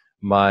keep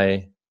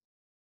my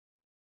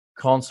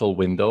console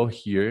window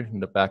here in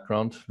the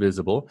background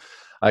visible,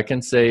 I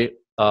can say,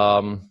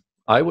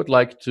 I would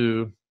like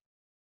to,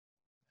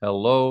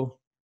 hello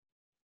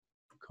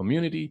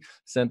community,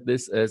 send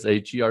this as a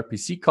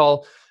gRPC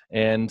call,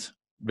 and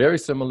very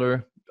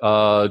similar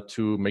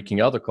to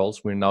making other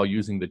calls, we're now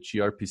using the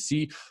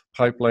gRPC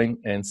pipeline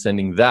and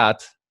sending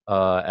that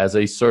as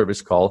a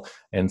service call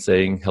and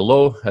saying,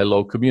 hello,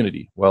 hello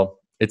community. Well,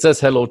 it says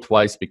hello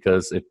twice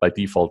because it by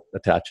default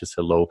attaches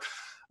hello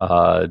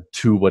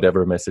to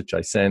whatever message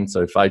I send.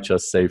 So if I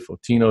just say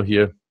Photino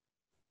here,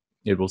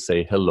 it will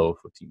say hello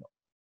Photino.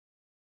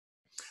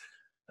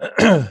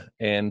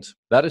 And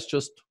that is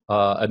just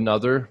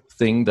another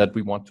thing that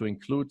we want to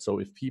include. So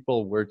if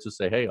people were to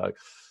say, hey, I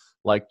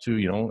like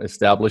to,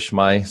 establish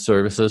my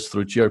services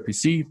through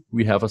gRPC,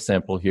 we have a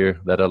sample here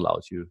that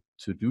allows you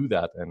to do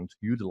that and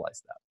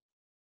utilize that.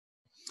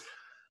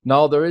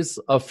 Now, there is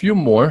a few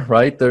more,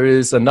 right? There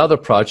is another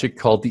project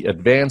called the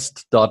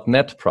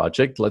advanced.net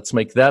project. Let's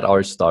make that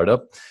our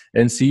startup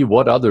and see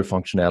what other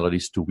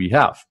functionalities do we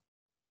have.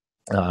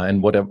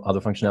 And what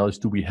other functionalities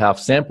do we have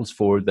samples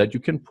for that you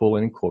can pull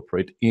and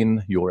incorporate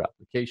in your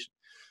application.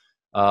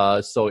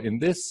 So in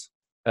this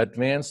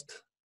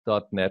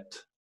advanced.net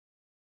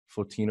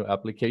Photino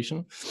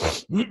application,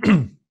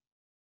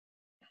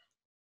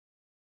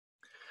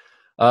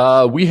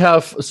 we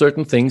have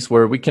certain things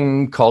where we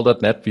can call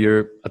 .NET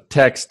via a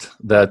text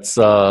that's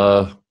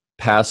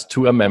passed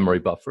to a memory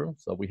buffer.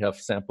 So we have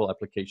sample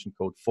application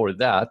code for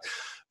that.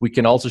 We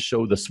can also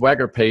show the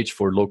Swagger page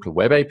for local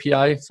web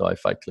API. So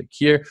if I click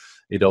here,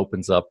 it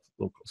opens up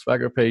local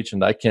Swagger page,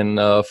 and I can,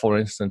 for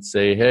instance,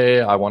 say,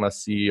 hey, I want to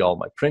see all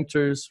my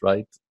printers,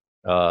 right?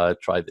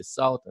 Try this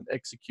out and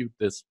execute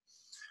this.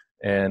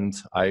 And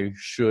I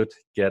should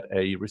get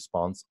a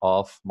response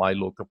of my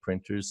local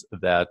printers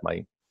that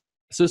my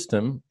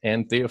system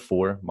and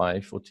therefore my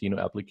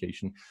Photino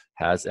application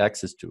has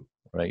access to,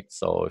 right?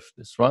 So if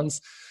this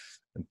runs,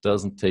 it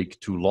doesn't take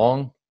too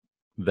long,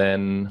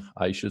 then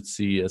I should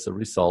see as a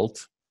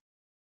result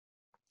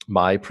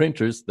my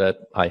printers that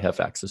I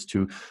have access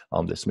to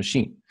on this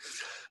machine.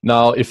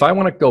 Now, if I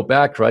want to go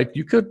back, right,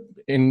 you could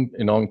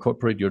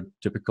incorporate your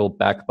typical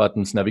back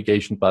buttons,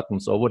 navigation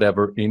buttons, or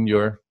whatever in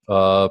your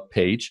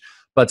page.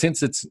 But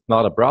since it's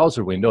not a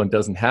browser window and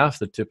doesn't have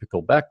the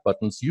typical back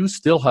buttons, you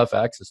still have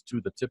access to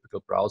the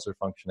typical browser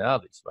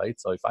functionalities, right?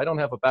 So if I don't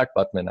have a back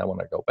button and I want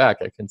to go back,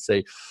 I can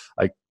say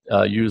I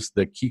use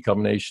the key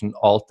combination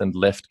Alt and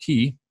left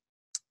key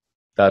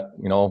that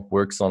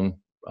works on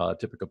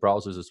typical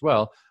browsers as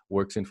well,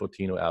 works in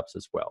Photino apps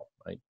as well,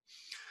 right?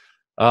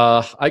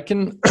 I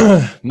can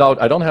now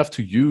I don't have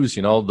to use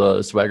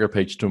the Swagger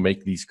page to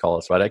make these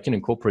calls, right? I can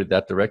incorporate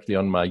that directly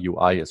on my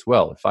UI as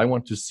well. If I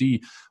want to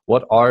see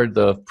what are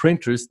the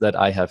printers that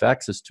I have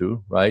access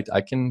to, right,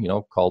 I can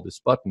call this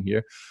button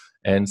here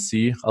and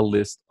see a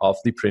list of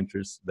the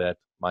printers that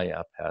my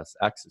app has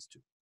access to.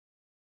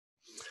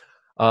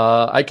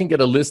 I can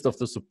get a list of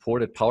the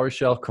supported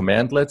PowerShell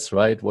commandlets,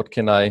 right? What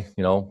can I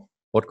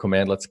what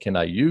commandlets can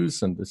I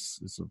use? And this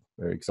is a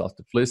very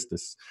exhaustive list.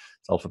 It's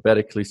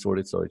alphabetically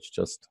sorted, so it's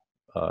just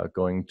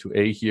going to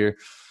A here.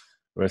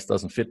 The rest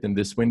doesn't fit in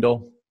this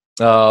window.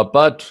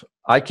 But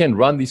I can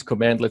run these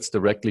commandlets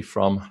directly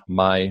from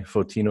my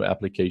Photino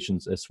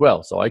applications as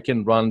well. So I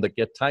can run the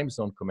get time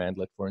zone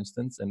commandlet, for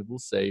instance, and it will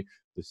say,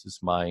 this is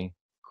my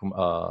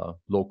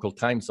local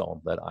time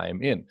zone that I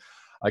am in.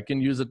 I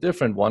can use a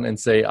different one and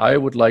say, I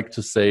would like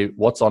to say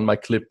what's on my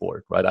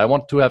clipboard, right? I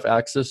want to have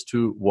access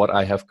to what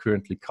I have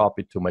currently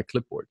copied to my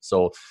clipboard.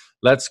 So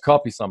let's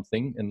copy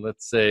something and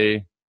let's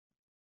say,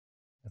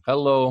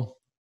 hello,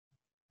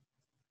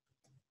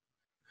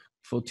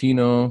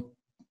 Photino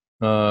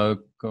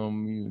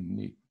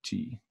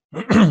community.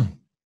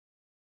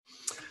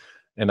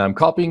 And I'm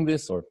copying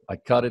this, or I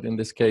cut it in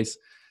this case.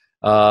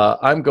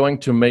 I'm going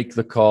to make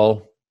the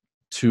call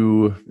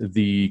to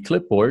the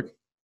clipboard.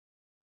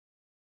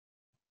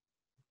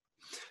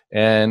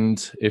 And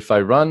if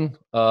I run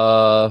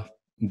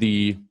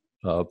the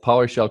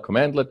PowerShell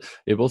commandlet,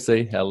 it will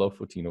say, hello,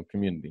 Photino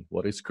community,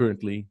 what is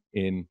currently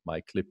in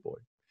my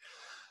clipboard.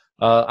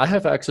 I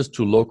have access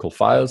to local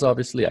files,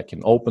 obviously. I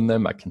can open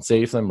them, I can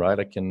save them, right?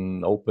 I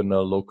can open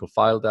a local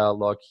file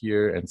dialog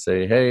here and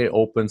say, hey,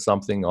 open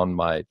something on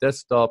my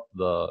desktop,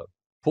 the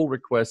pull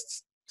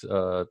requests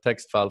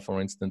text file, for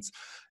instance.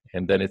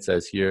 And then it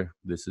says here,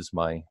 this is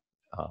my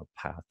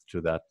path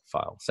to that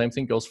file. Same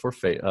thing goes for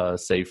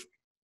save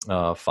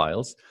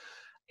files.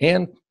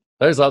 And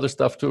there's other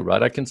stuff too,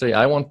 right? I can say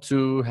I want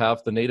to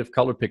have the native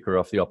color picker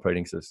of the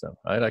operating system,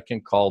 right? I can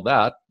call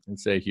that and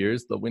say,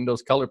 here's the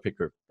Windows color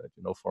picker that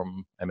you know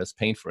from MS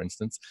Paint, for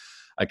instance.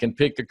 I can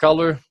pick a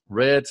color,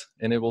 red,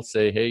 and it will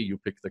say, hey, you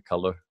pick the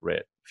color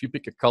red. If you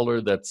pick a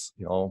color that's,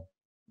 you know,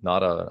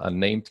 not a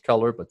named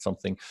color, but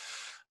something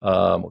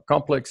more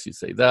complex, you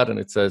say that, and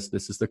it says,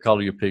 this is the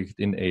color you picked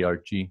in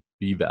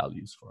ARGB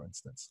values, for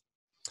instance.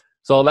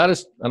 So that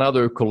is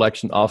another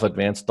collection of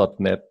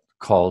advanced.NET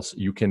calls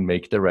you can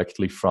make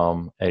directly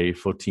from a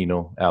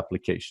Photino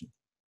application.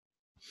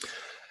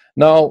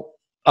 Now,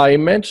 I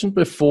mentioned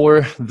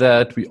before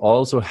that we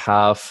also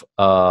have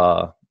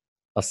a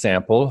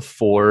sample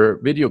for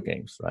video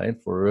games, right?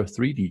 For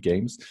 3D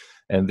games.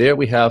 And there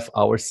we have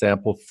our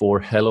sample for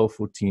Hello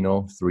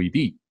Photino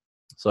 3D.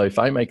 So if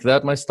I make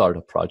that my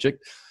startup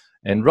project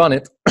and run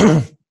it,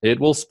 it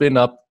will spin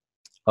up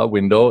a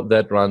window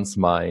that runs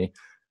my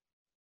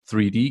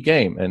 3D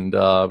game. And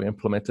we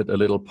implemented a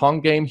little Pong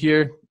game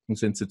here. And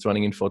since it's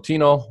running in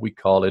Photino, we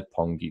call it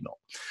Pongino.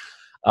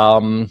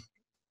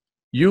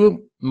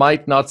 You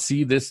might not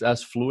see this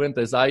as fluent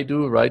as I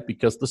do, right?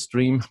 Because the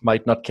stream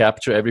might not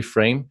capture every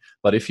frame.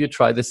 But if you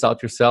try this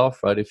out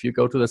yourself, right? If you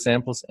go to the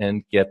samples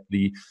and get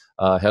the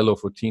Hello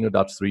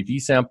Photino.3D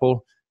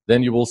sample,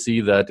 then you will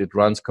see that it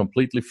runs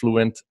completely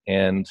fluent.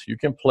 And you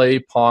can play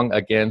Pong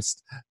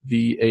against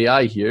the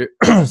AI here.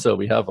 So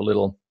we have a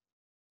little,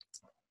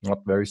 not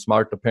very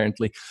smart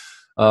apparently,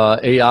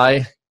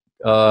 AI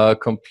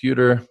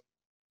computer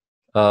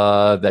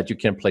that you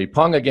can play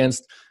Pong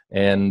against,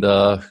 and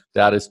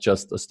that is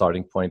just a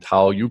starting point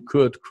how you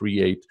could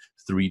create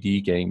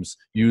 3D games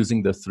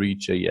using the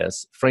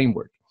Three.js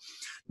framework.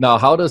 Now,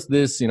 how does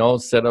this, you know,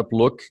 setup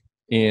look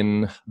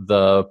in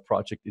the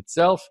project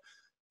itself?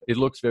 It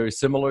looks very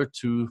similar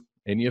to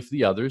any of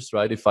the others,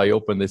 right? If I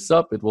open this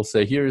up, it will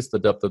say here is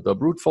the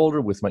root folder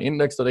with my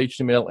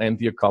index.html and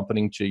the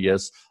accompanying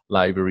JS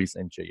libraries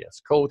and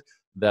JS code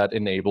that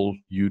enable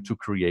you to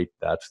create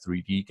that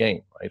 3D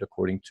game, right?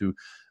 According to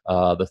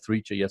the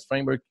Three.js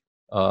framework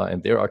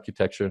and their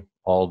architecture,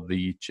 all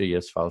the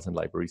JS files and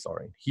libraries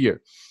are in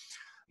here.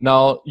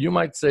 Now, you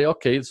might say,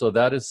 okay, so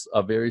that is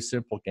a very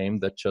simple game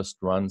that just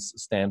runs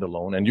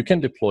standalone, and you can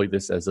deploy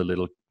this as a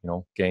little, you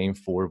know, game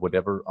for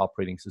whatever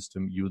operating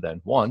system you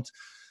then want.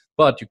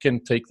 But you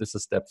can take this a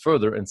step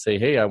further and say,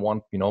 hey, I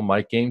want, you know,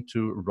 my game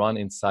to run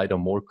inside a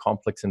more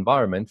complex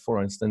environment, for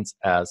instance,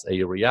 as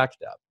a React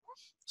app.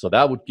 So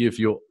that would give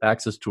you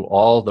access to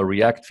all the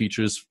React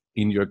features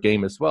in your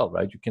game as well,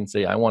 right? You can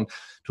say, I want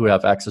to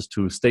have access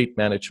to state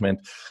management,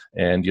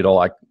 and, you know,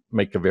 I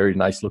make a very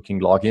nice looking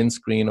login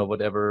screen or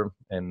whatever,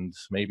 and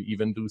maybe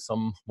even do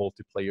some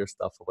multiplayer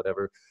stuff or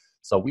whatever.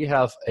 So we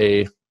have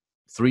a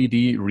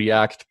 3D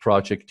React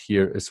project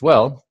here as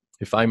well.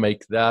 If I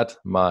make that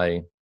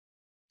my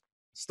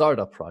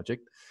startup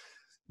project,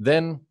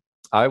 then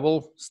I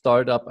will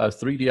start up a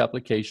 3D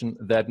application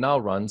that now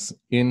runs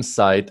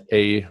inside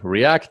a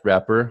React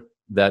wrapper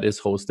that is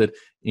hosted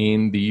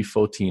in the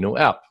Photino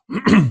app.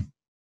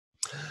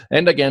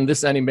 And again,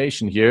 this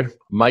animation here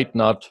might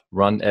not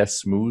run as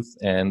smooth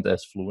and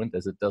as fluent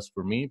as it does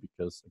for me,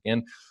 because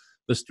again,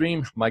 the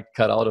stream might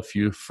cut out a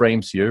few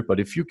frames here. But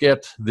if you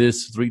get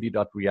this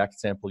 3D.React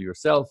sample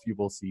yourself, you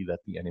will see that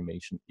the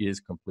animation is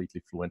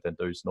completely fluent and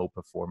there's no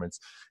performance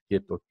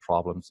hit or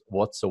problems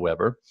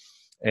whatsoever.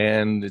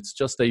 And it's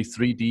just a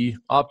 3D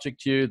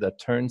object here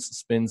that turns,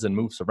 spins, and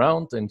moves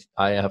around. And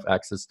I have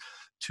access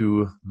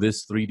to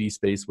this 3D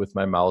space with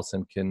my mouse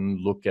and can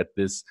look at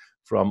this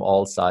from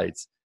all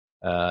sides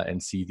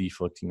and see the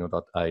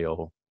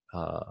Photino.io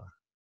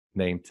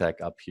name tag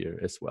up here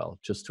as well,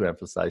 just to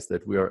emphasize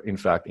that we are, in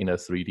fact, in a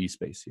 3D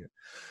space here.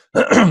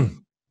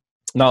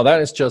 Now,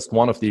 that is just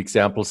one of the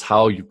examples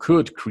how you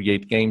could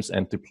create games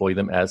and deploy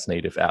them as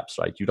native apps,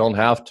 right? You don't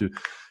have to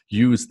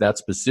use that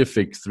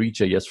specific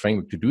Three.js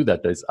framework to do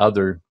that. There's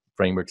other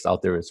frameworks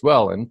out there as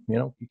well, and you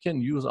know, you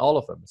can use all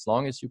of them as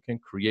long as you can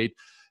create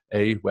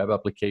a web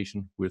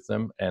application with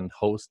them and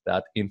host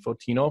that in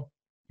Photino.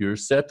 You're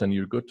set and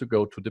you're good to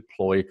go to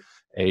deploy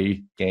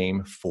a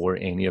game for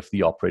any of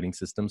the operating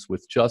systems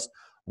with just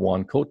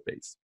one code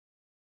base.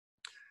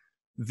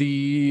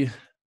 The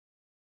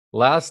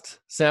last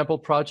sample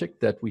project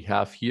that we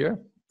have here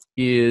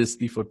is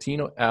the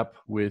Photino app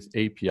with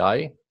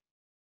API.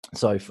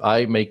 So if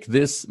I make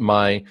this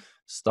my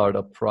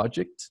startup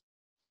project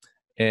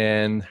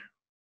and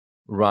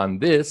run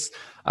this,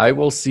 I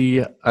will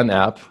see an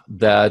app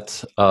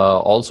that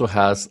also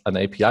has an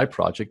API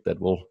project that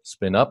will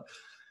spin up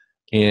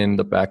in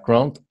the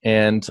background,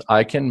 and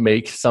I can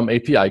make some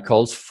API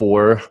calls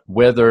for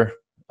weather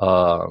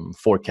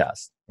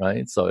forecast,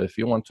 right? So if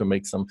you want to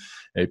make some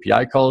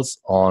API calls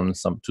on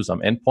to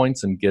some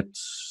endpoints and get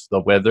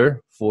the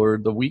weather for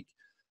the week,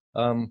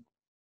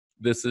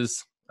 this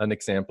is an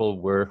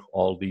example where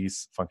all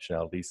these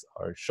functionalities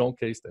are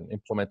showcased and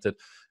implemented.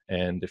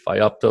 And if I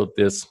upload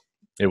this,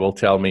 it will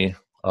tell me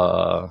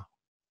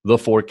the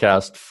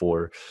forecast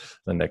for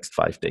the next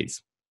 5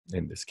 days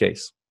in this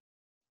case.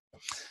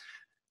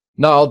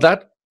 Now,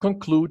 that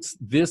concludes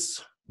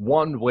this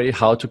one way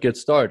how to get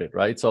started,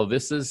 right? So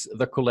this is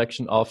the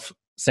collection of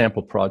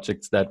sample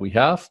projects that we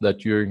have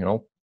that you're,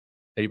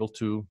 able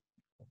to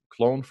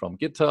clone from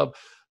GitHub,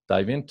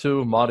 dive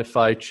into,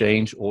 modify,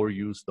 change, or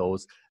use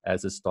those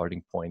as a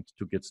starting point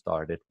to get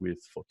started with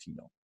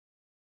Photino.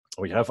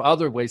 We have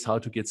other ways how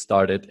to get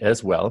started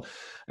as well.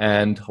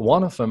 And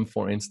one of them,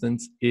 for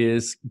instance,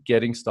 is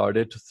getting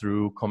started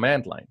through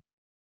command line.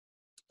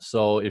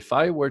 So if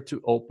I were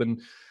to open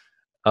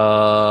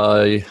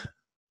an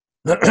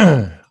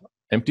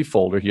empty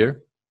folder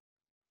here,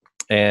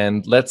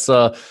 and let's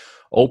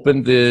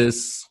open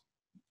this,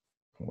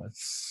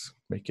 let's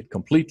make it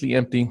completely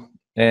empty,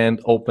 and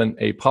open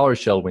a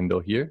PowerShell window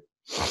here.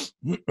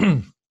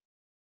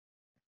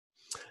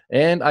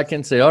 And I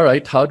can say, all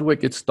right, how do I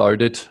get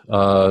started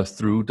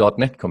through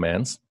 .NET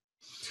commands?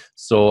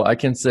 So I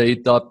can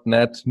say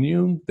 .NET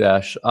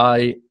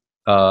new-I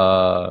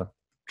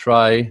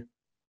try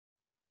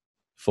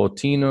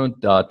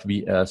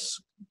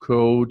Photino.vs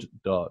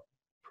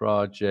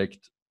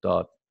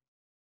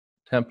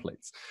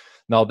code.project.templates.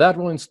 Now that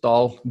will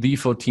install the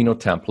Photino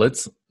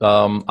templates.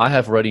 I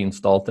have already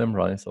installed them,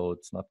 right? So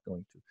it's not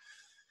going to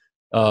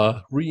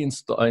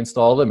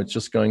reinstall them. It's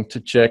just going to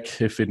check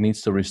if it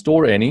needs to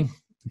restore any.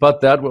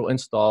 But that will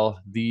install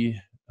the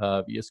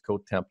VS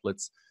Code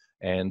templates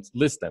and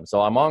list them.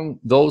 So among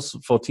those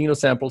Photino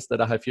samples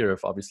that I have here, I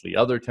have obviously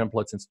other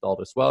templates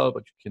installed as well,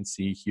 but you can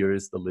see here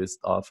is the list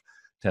of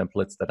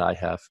templates that I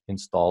have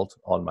installed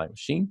on my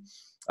machine.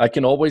 I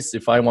can always,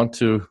 if I want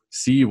to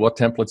see what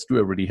templates do I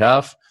already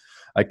have,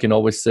 I can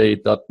always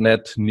say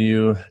 .NET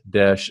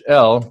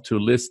new-L to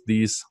list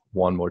these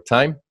one more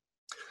time.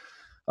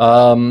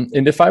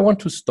 And if I want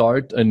to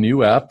start a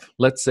new app,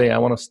 let's say I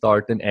want to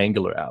start an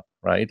Angular app,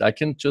 right? I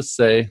can just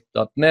say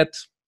 .NET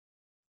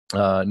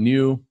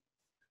new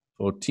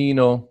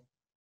Photino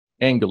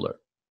Angular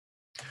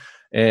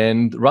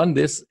and run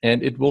this,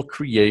 and it will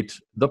create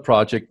the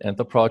project and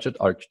the project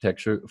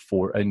architecture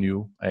for a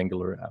new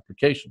Angular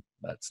application.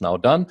 That's now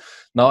done.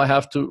 Now I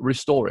have to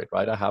restore it,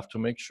 right? I have to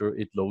make sure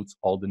it loads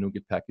all the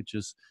NuGet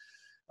packages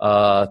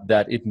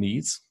that it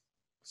needs.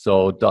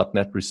 So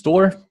 .NET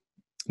restore.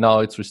 Now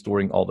it's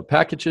restoring all the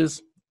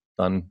packages,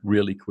 done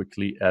really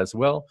quickly as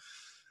well.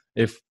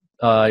 If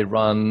I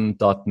run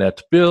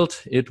 .NET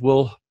build, it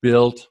will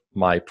build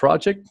my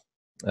project.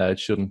 It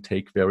shouldn't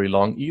take very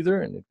long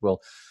either, and it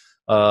will,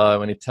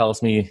 when it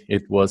tells me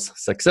it was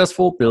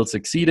successful, build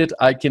succeeded,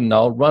 I can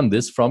now run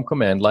this from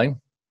command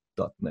line,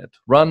 .NET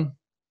run,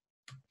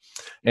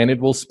 and it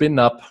will spin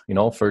up,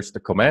 first the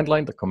command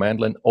line. The command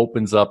line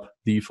opens up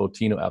the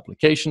Photino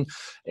application,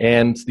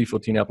 and the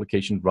Photino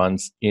application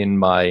runs in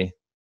my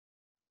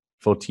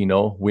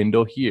Photino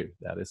window here.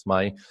 That is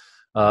my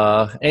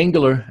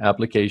Angular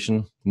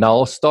application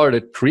now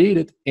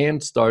created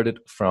and started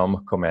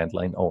from command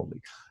line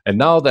only. And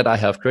now that I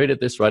have created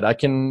this, right, I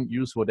can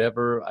use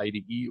whatever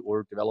IDE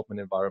or development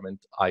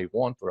environment I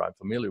want or I'm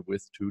familiar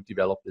with to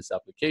develop this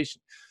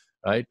application,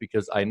 right?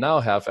 Because I now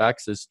have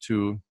access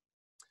to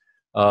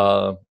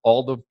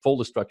all the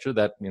folder structure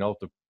that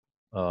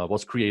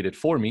was created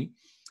for me.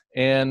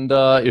 And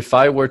if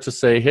I were to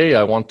say, hey,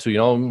 I want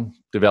to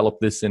develop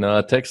this in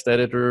a text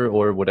editor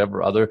or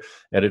whatever other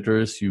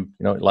editors you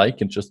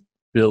like, and just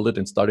build it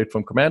and start it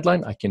from command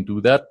line, I can do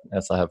that,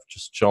 as I have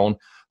just shown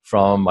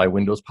from my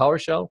Windows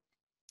PowerShell.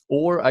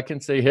 Or I can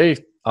say, hey,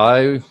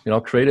 I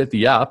created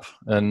the app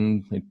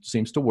and it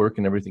seems to work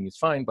and everything is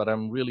fine, but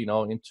I'm really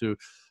now into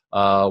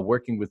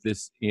working with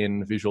this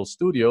in Visual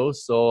Studio,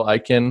 so I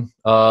can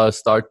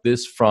start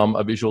this from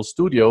a Visual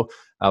Studio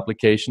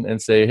application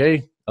and say,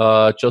 hey,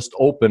 just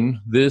open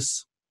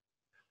this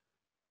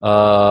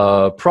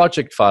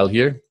project file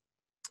here,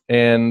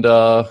 and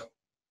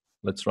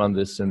let's run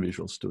this in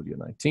Visual Studio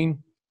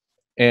 19.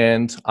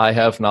 And I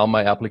have now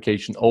my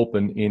application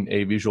open in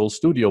a Visual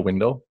Studio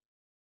window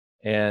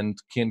and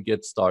can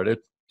get started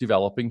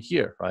developing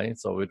here, right?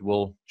 So it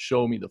will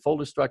show me the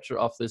folder structure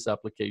of this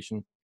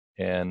application,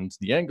 and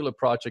the Angular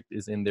project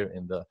is in there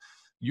in the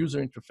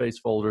user interface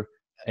folder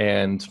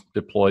and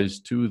deploys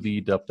to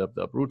the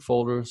root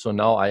folder. So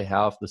now I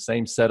have the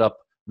same setup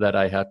that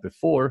I had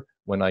before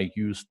when I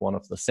used one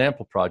of the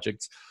sample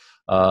projects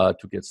to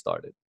get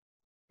started.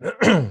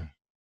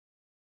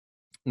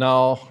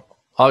 Now,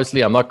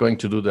 obviously, I'm not going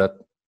to do that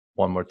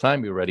one more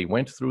time. We already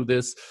went through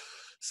this.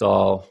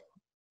 So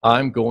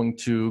I'm going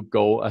to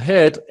go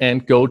ahead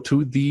and go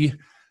to the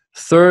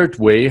third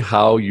way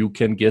how you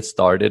can get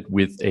started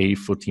with a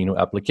Photino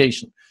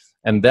application.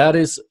 And that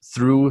is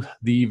through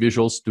the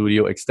Visual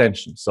Studio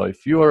extension. So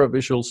if you are a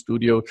Visual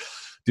Studio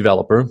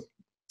developer,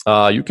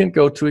 you can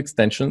go to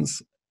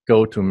extensions,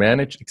 go to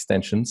manage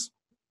extensions,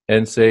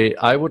 and say,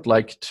 I would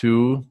like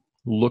to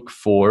look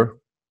for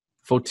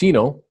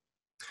Photino.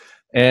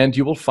 And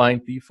you will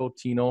find the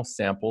Photino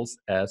samples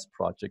as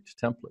project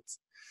templates.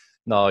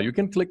 Now, you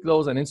can click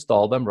those and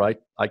install them,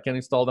 right? I can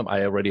install them.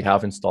 I already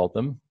have installed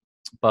them.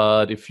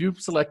 But if you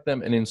select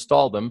them and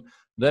install them,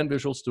 then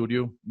Visual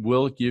Studio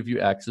will give you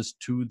access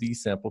to the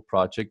sample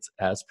projects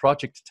as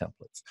project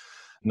templates.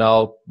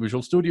 Now,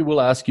 Visual Studio will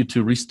ask you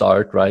to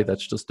restart, right?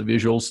 That's just the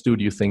Visual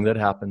Studio thing that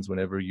happens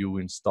whenever you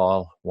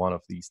install one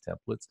of these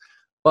templates.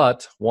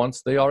 But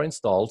once they are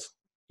installed,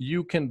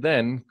 you can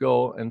then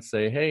go and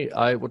say, hey,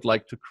 I would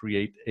like to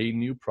create a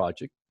new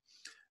project.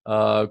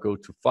 Go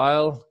to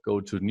File,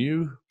 go to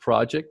New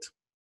Project.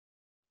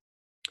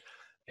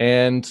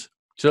 And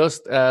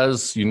just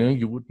as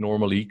you would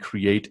normally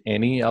create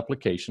any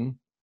application,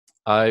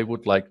 I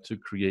would like to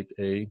create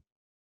a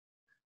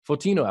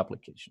Photino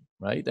application,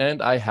 right?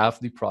 And I have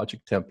the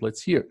project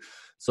templates here.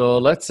 So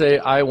let's say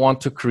I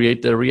want to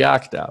create a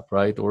React app,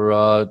 right? Or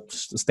a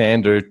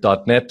standard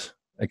 .NET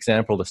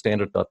example, the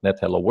standard .NET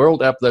Hello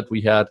World app that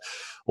we had,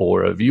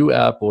 or a Vue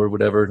app or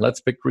whatever.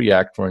 Let's pick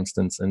React, for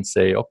instance, and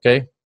say,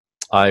 okay,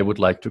 I would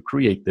like to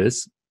create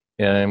this.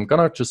 And I'm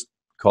gonna just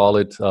call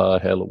it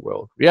Hello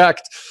World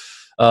React.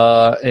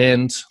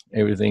 And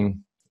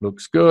everything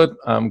looks good.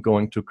 I'm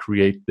going to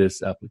create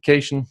this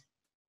application.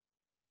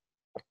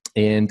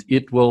 And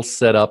it will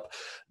set up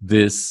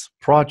this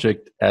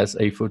project as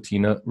a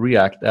Photino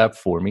React app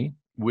for me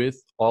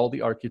with all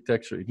the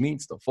architecture it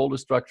needs. The folder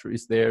structure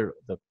is there.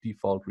 The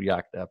default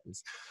React app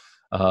is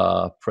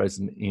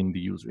present in the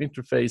user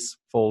interface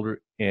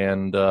folder,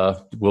 and I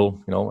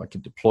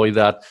can deploy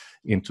that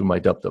into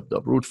my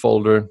root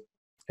folder.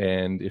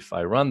 And if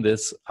I run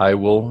this, I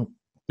will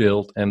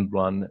build and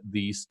run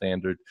the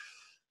standard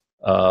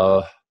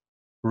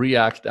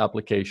React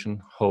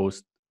application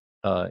host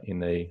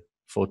in a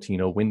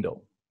Photino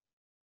window.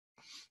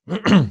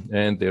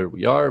 And there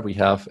we are. We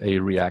have a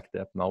React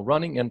app now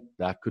running, and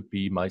that could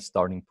be my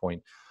starting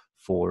point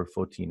for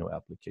Photino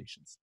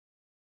applications.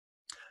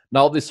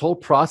 Now, this whole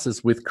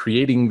process with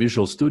creating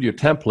Visual Studio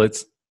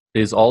templates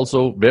is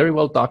also very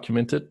well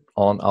documented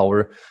on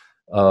our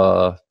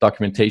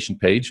documentation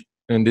page,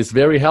 and is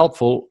very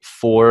helpful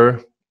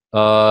for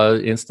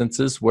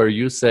instances where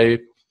you say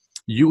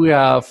you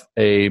have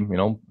a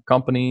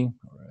company,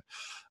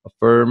 a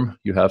firm,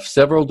 you have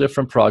several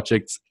different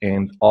projects,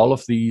 and all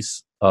of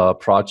these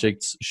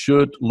projects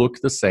should look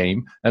the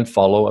same and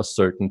follow a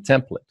certain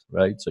template,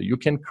 right? So you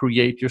can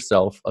create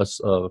yourself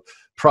a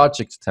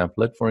project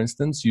template, for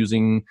instance,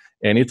 using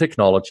any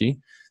technology,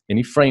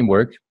 any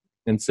framework,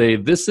 and say,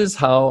 this is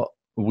how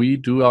we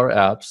do our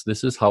apps.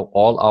 This is how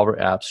all our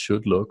apps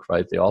should look,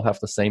 right? They all have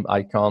the same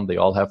icon. They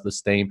all have the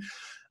same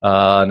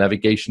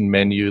navigation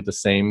menu, the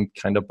same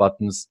kind of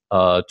buttons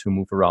to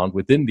move around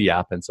within the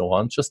app and so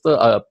on. Just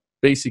a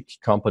basic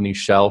company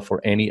shell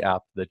for any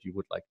app that you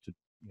would like to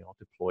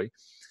deploy.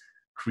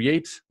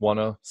 Create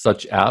one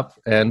such app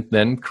and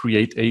then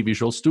create a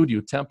Visual Studio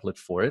template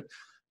for it.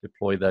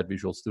 Deploy that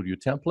Visual Studio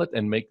template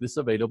and make this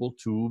available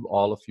to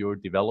all of your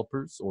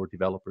developers or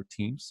developer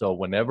teams. So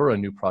whenever a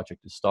new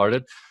project is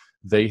started,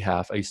 they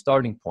have a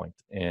starting point,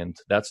 and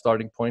that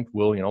starting point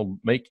will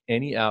make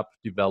any app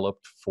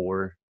developed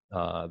for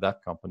that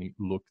company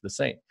look the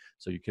same.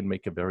 So you can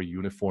make a very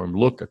uniform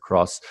look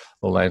across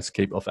the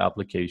landscape of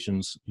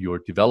applications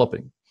you're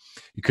developing.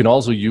 You can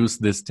also use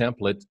this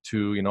template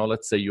to,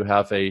 let's say you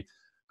have a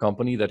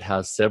company that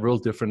has several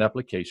different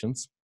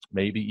applications,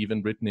 maybe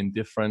even written in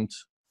different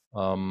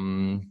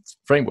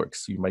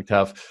frameworks. You might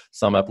have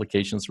some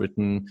applications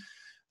written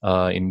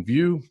in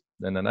Vue,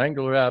 then an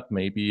Angular app,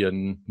 maybe a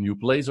new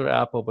Blazor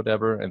app or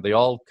whatever, and they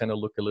all kind of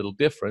look a little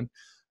different.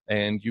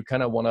 And you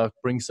kind of want to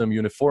bring some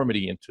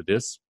uniformity into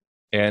this,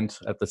 and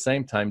at the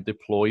same time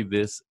deploy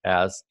this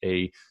as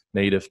a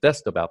native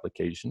desktop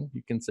application.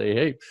 You can say,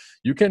 hey,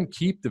 you can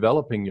keep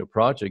developing your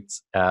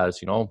projects as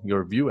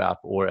your Vue app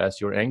or as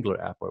your Angular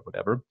app or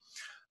whatever.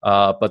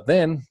 But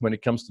then when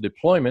it comes to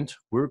deployment,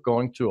 we're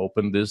going to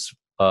open this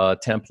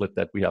template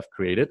that we have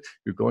created.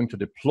 You're going to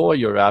deploy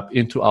your app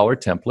into our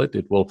template.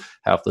 It will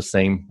have the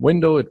same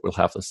window. It will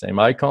have the same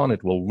icon.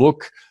 It will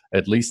look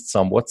at least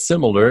somewhat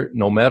similar,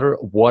 no matter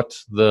what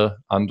the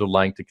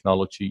underlying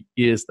technology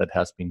is that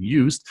has been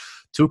used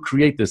to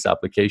create this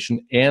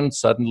application. And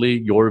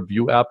suddenly your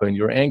Vue app and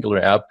your Angular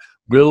app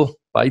will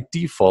by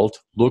default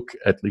look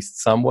at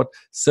least somewhat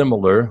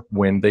similar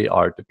when they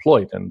are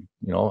deployed and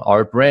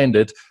are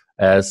branded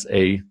as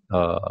a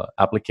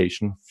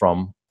application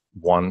from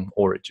one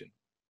origin.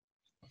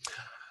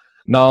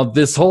 Now,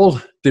 this whole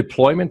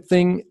deployment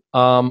thing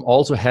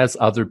also has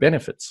other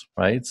benefits,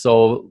 right?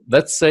 So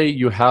let's say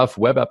you have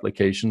web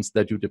applications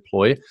that you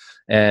deploy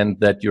and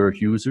that your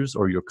users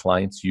or your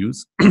clients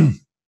use.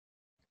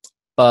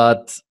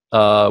 But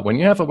when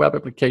you have a web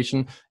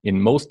application, in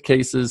most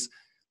cases,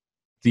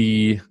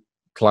 the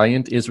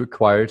client is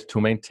required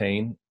to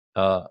maintain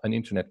an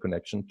internet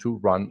connection to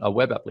run a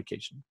web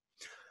application.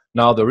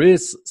 Now, there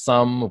is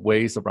some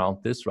ways around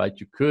this, right?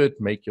 You could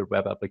make your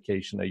web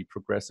application a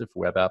progressive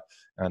web app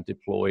and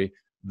deploy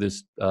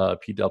this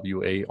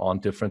PWA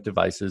on different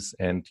devices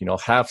and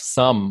have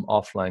some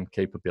offline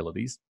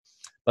capabilities.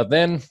 But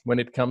then when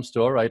it comes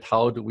to, all right,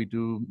 how do we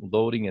do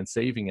loading and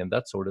saving and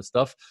that sort of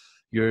stuff,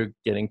 you're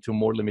getting to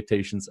more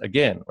limitations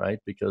again, right?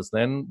 Because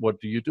then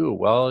what do?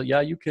 Well, yeah,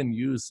 you can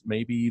use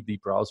maybe the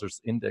browser's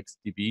index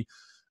DB,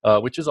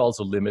 which is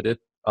also limited,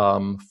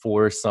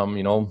 for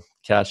some,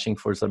 caching,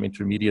 for some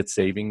intermediate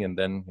saving, and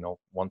then,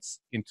 once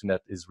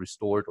internet is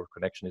restored or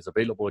connection is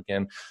available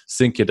again,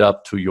 sync it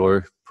up to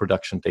your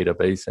production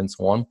database and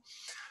so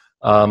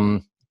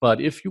on. But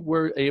if you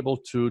were able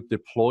to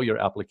deploy your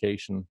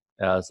application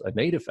as a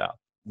native app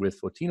with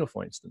Photino,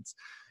 for instance,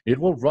 it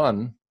will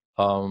run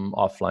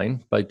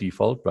offline by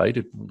default, right?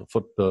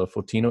 The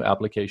Photino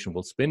application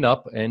will spin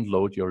up and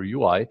load your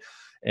UI,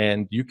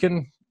 and you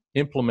can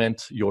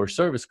implement your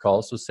service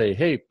call. So say,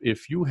 hey,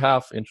 if you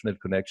have internet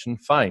connection,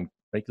 fine,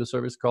 make the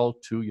service call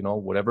to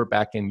whatever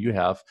backend you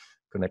have,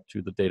 connect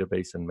to the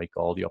database and make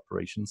all the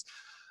operations.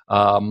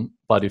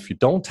 But if you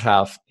don't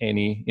have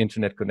any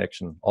internet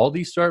connection, all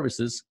these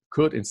services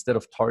could, instead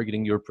of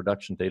targeting your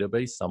production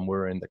database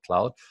somewhere in the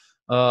cloud,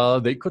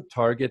 they could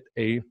target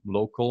a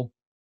local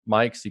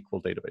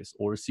MySQL database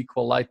or a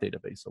SQLite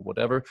database or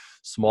whatever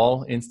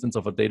small instance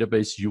of a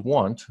database you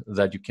want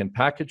that you can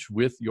package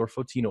with your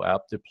Photino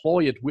app,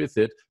 deploy it with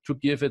it to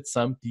give it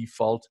some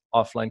default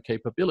offline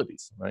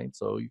capabilities, right?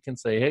 So you can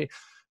say, hey,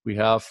 we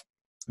have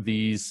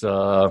these,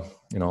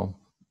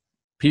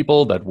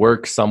 people that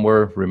work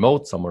somewhere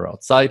remote, somewhere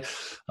outside.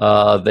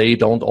 They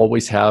don't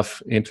always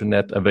have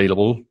internet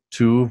available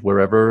to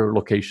wherever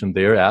location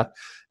they're at.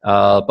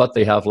 But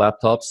they have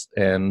laptops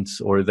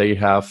or they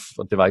have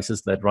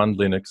devices that run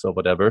Linux or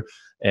whatever,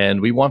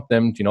 and we want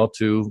them,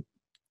 to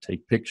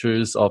take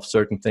pictures of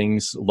certain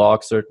things,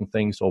 log certain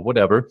things or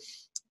whatever,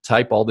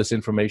 type all this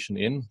information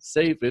in,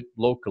 save it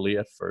locally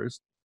at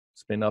first,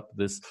 spin up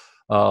this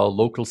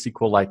local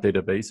SQLite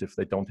database if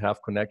they don't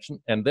have connection,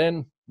 and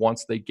then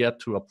once they get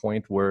to a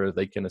point where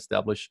they can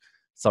establish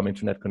some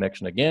internet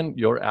connection again,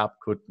 your app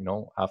could,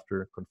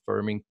 after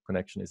confirming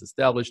connection is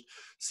established,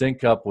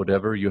 sync up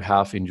whatever you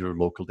have in your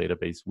local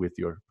database with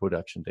your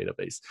production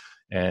database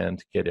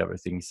and get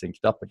everything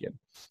synced up again.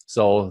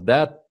 So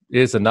that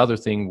is another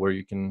thing where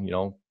you can,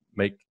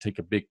 take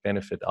a big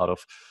benefit out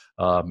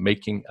of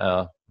making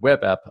a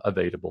web app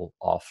available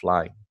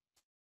offline.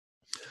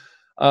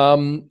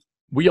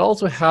 We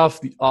also have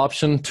the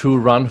option to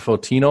run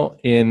Photino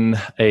in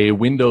a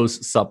Windows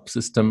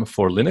subsystem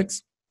for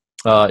Linux.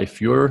 If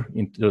you're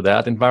into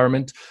that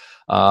environment,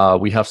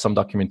 we have some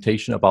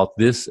documentation about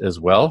this as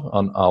well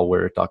on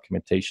our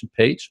documentation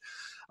page.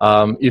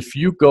 If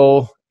you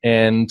go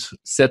and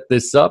set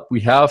this up,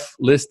 we have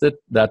listed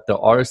that there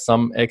are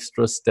some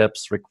extra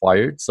steps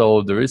required.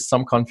 So there is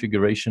some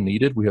configuration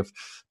needed. We have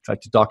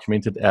tried to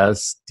document it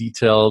as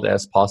detailed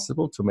as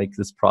possible to make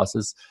this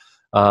process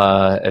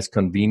as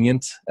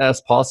convenient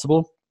as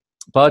possible.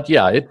 But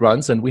yeah, it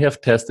runs, and we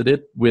have tested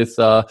it with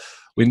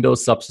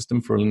Windows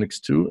subsystem for Linux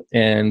 2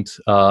 and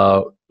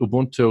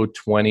Ubuntu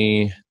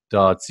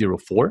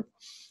 20.04,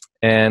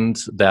 and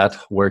that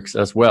works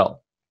as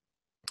well.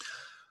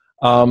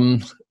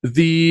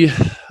 The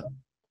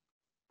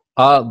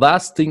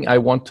last thing I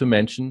want to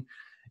mention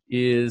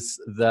is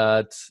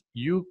that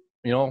you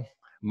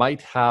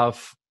might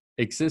have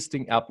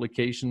existing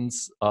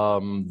applications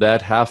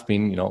that have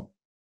been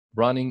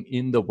running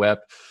in the web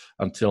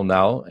until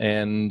now,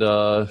 and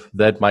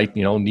that might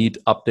need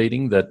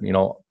updating, that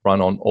run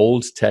on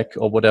old tech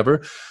or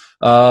whatever,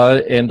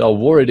 and are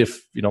worried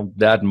if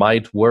that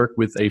might work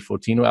with a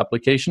Photino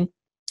application.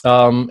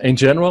 In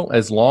general,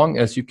 as long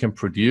as you can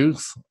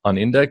produce an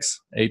index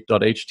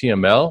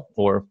 8.html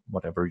or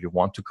whatever you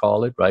want to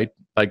call it, right?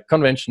 By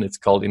convention, it's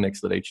called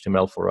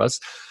index.html for us,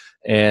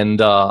 and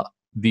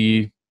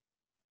the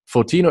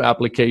Photino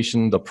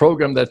application, the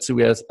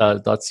program.cs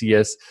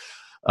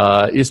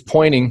is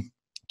pointing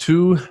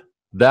to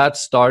that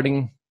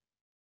starting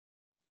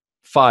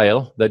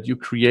file that you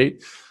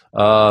create.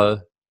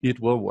 It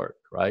will work,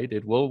 right?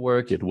 It will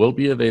work, it will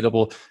be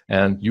available,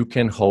 and you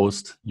can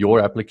host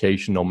your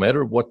application no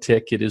matter what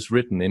tech it is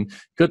written in.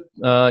 Could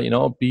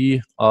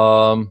be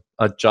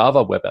a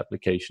Java web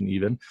application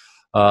even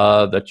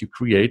that you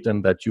create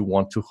and that you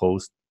want to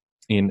host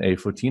in a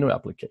Photino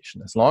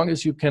application. As long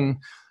as you can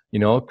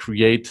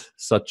create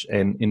such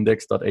an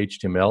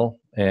index.html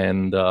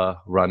and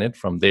run it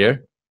from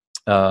there.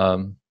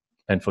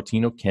 And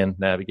Photino can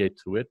navigate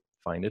to it,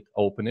 find it,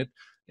 open it,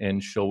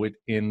 and show it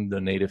in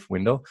the native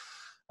window.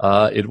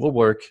 It will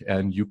work,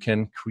 and you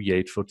can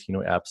create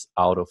Photino apps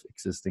out of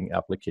existing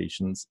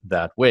applications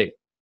that way.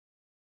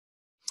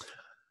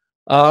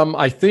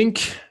 I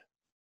think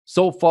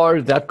so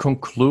far that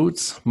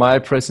concludes my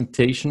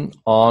presentation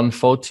on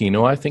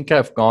Photino. I think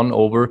I've gone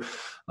over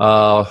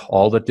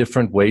all the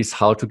different ways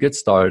how to get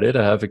started.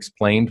 I have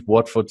explained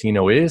what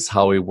Photino is,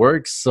 how it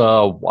works,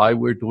 why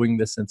we're doing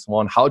this, and so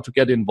on, how to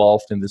get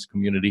involved in this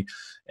community.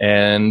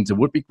 And it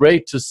would be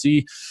great to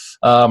see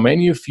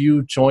many of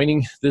you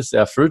joining this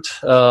effort.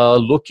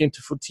 Look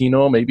into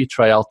Photino, maybe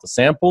try out the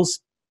samples,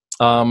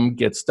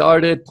 get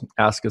started,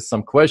 ask us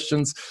some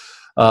questions,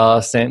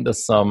 send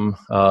us some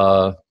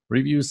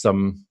reviews,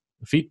 some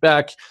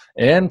feedback,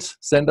 and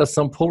send us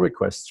some pull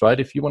requests, right?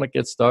 If you want to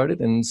get started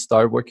and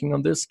start working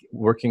on this,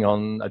 working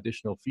on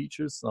additional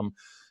features, some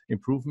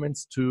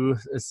improvements to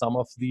some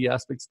of the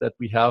aspects that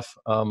we have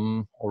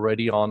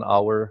already on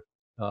our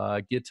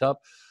GitHub,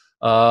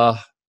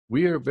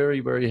 we are very,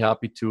 very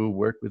happy to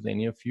work with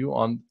any of you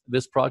on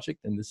this project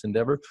and this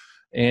endeavor.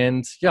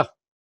 And yeah,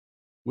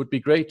 would be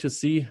great to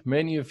see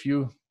many of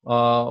you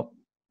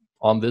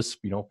on this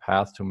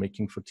path to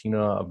making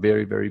Photino a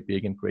very, very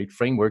big and great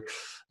framework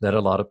that a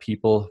lot of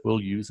people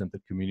will use and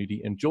the community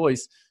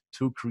enjoys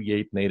to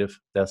create native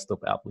desktop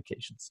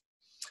applications.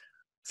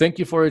 Thank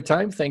you for your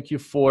time. Thank you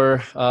for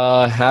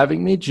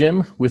having me,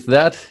 Jim. With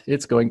that,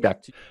 it's going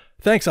back to you.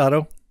 Thanks,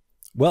 Otto.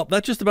 Well,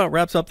 that just about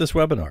wraps up this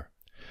webinar.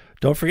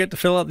 Don't forget to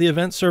fill out the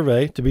event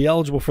survey to be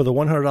eligible for the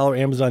 $100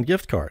 Amazon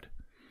gift card.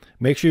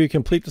 Make sure you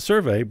complete the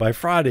survey by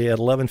Friday at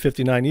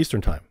 11:59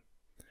 Eastern Time.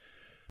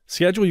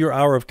 Schedule your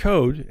hour of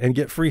code and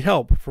get free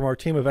help from our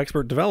team of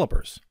expert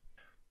developers.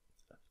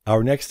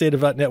 Our next State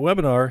of .NET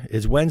webinar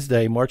is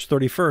Wednesday, March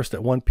 31st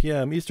at 1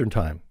 p.m. Eastern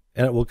Time,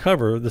 and it will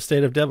cover the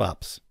state of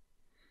DevOps.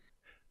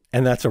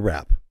 And that's a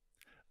wrap.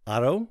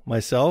 Otto,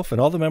 myself,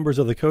 and all the members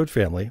of the Code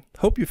family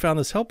hope you found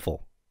this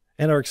helpful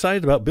and are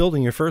excited about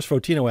building your first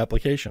Photino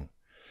application.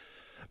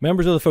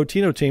 Members of the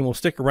Photino team will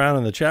stick around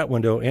in the chat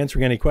window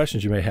answering any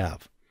questions you may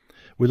have.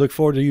 We look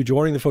forward to you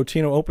joining the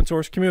Photino open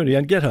source community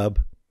on GitHub.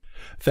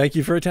 Thank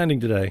you for attending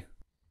today.